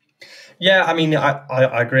 Yeah, I mean,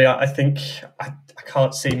 I agree. I think I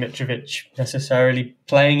can't see Mitrovic necessarily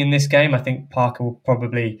playing in this game. I think Parker will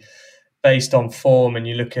probably, based on form, and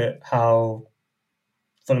you look at how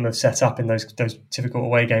Fulham have set up in those typical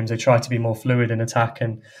away games, they try to be more fluid in attack.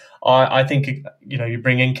 And I think, you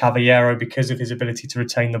bring in Cavallero because of his ability to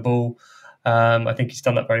retain the ball. I think he's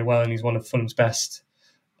done that very well, and he's one of Fulham's best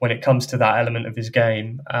when it comes to that element of his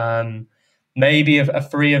game. Maybe a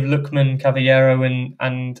free of Lookman, Cavallero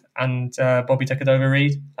and Bobby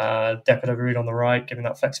Decordova-Reid. Decordova-Reid on the right, giving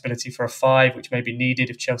that flexibility for a 5, which may be needed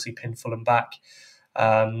if Chelsea pin Fulham back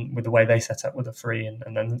with the way they set up with a free and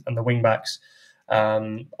the wing backs.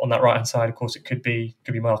 On that right hand side, of course, it could be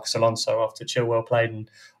Marcus Alonso after Chilwell played,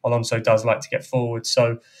 and Alonso does like to get forward.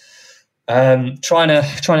 So trying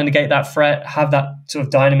to negate that threat, have that sort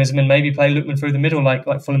of dynamism, and maybe play Lookman through the middle like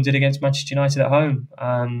Fulham did against Manchester United at home.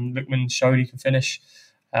 Lookman showed he can finish.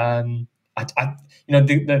 Maybe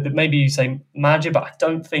you say Maja, but I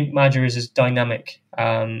don't think Maja is as dynamic.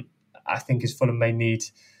 I think as Fulham may need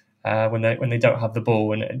when they don't have the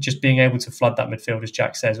ball, and just being able to flood that midfield, as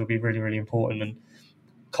Jack says, will be really, really important, and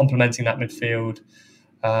complementing that midfield.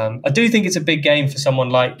 I do think it's a big game for someone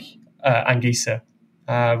like Anguissa.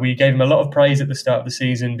 We gave him a lot of praise at the start of the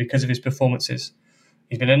season because of his performances.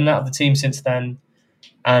 He's been in and out of the team since then,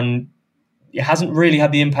 and it hasn't really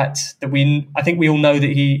had the impact that I think we all know that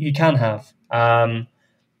he can have.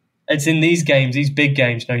 It's in these games, these big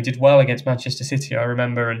games. He did well against Manchester City, I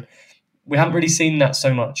remember, and we haven't really seen that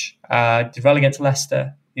so much. Did well against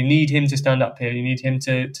Leicester. You need him to stand up here. You need him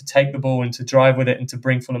to take the ball and to drive with it and to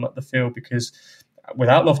bring Fulham up the field, because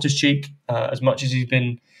without Loftus-Cheek, as much as he's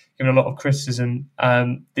been given a lot of criticism,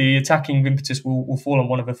 the attacking impetus will fall on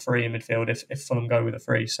one of a 3 in midfield if Fulham go with a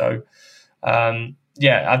 3. So,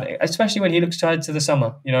 especially when he looks tied to the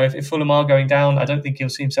summer. If Fulham are going down, I don't think he'll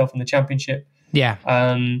see himself in the Championship. Yeah.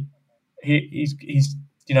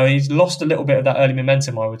 He's lost a little bit of that early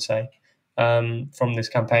momentum, I would say, from this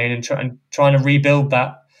campaign, and trying to rebuild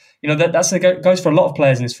that. That goes for a lot of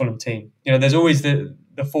players in this Fulham team. There's always the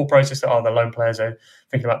full process that the lone players are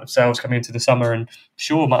thinking about themselves coming into the summer, and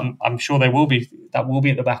I'm sure that will be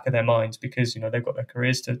at the back of their minds, because they've got their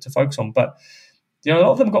careers to focus on. But a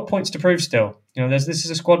lot of them have got points to prove still. This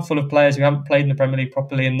is a squad full of players who haven't played in the Premier League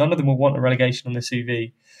properly, and none of them will want a relegation on their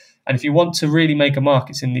CV. And if you want to really make a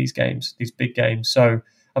mark, it's in these games, these big games. So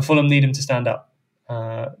and Fulham need him to stand up,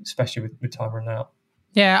 especially with time running out.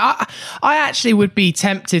 Yeah, I actually would be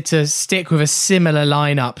tempted to stick with a similar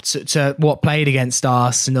lineup to what played against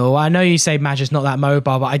Arsenal. I know you say Maja's not that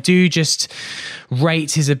mobile, but I do just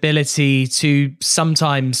rate his ability to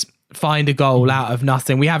sometimes find a goal out of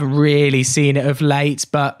nothing. We haven't really seen it of late,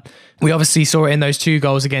 but we obviously saw it in those 2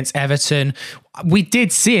 goals against Everton. We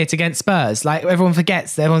did see it against Spurs. Like, everyone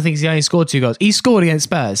forgets, everyone thinks he only scored 2 goals. He scored against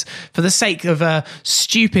Spurs for the sake of a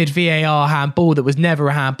stupid VAR handball that was never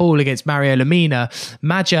a handball against Mario Lemina.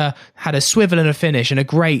 Maja had a swivel and a finish and a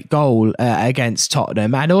great goal against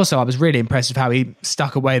Tottenham. And also, I was really impressed with how he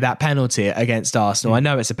stuck away that penalty against Arsenal. I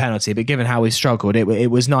know it's a penalty, but given how we struggled, it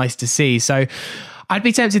was nice to see. So I'd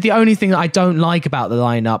be tempted. The only thing that I don't like about the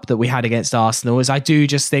lineup that we had against Arsenal is I do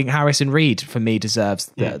just think Harrison Reed, for me, deserves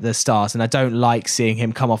the start. And I don't like seeing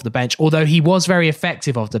him come off the bench, although he was very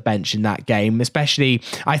effective off the bench in that game. Especially,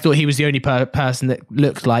 I thought he was the only person that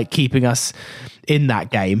looked like keeping us in that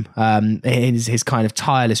game. His kind of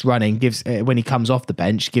tireless running gives, when he comes off the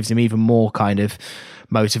bench, gives him even more kind of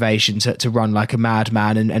motivation to run like a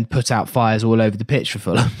madman and put out fires all over the pitch for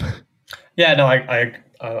Fulham. Yeah, no,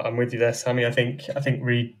 I'm with you there, Sammy. I think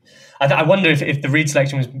Reed. I wonder if the Reed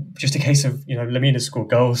selection was just a case of, Lemina scored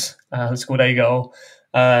goals, scored a goal.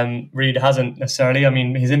 Reed hasn't necessarily. I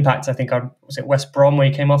mean, his impact, I think, was it West Brom where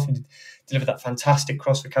he came off and delivered that fantastic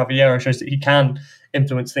cross for Caballero, shows that he can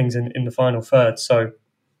influence things in the final third. So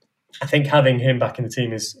I think having him back in the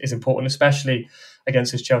team is important, especially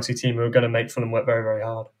against this Chelsea team who are going to make Fulham work very, very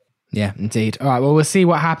hard. Yeah, indeed. All right, well, we'll see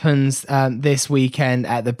what happens this weekend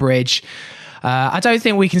at the Bridge. I don't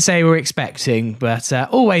think we can say we're expecting, but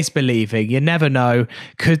always believing. You never know.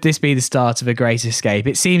 Could this be the start of a great escape?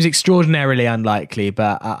 It seems extraordinarily unlikely,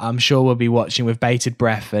 but I'm sure we'll be watching with bated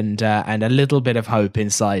breath and a little bit of hope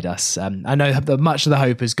inside us. I know that much of the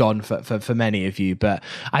hope has gone for many of you, but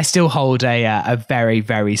I still hold a very,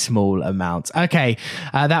 very small amount. Okay,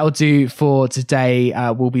 that will do for today.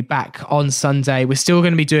 We'll be back on Sunday. We're still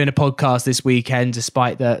going to be doing a podcast this weekend,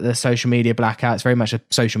 despite the social media blackout. It's very much a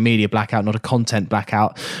social media blackout, not a content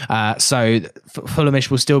blackout. So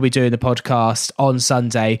Fulhamish will still be doing the podcast on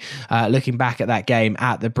Sunday, looking back at that game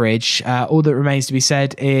at the Bridge. All that remains to be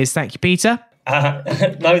said is thank you, Peter.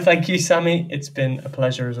 No, thank you, Sammy. It's been a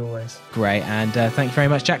pleasure as always. Great. And thank you very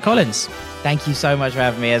much, Jack Collins. Thank you so much for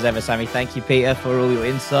having me as ever, Sammy. Thank you, Peter, for all your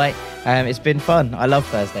insight. It's been fun. I love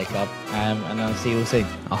Thursday Club, and I'll see you all soon.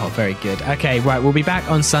 Oh, very good. Okay, right. We'll be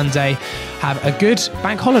back on Sunday. Have a good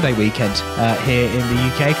bank holiday weekend here in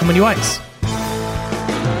the UK. Come on, you Whites.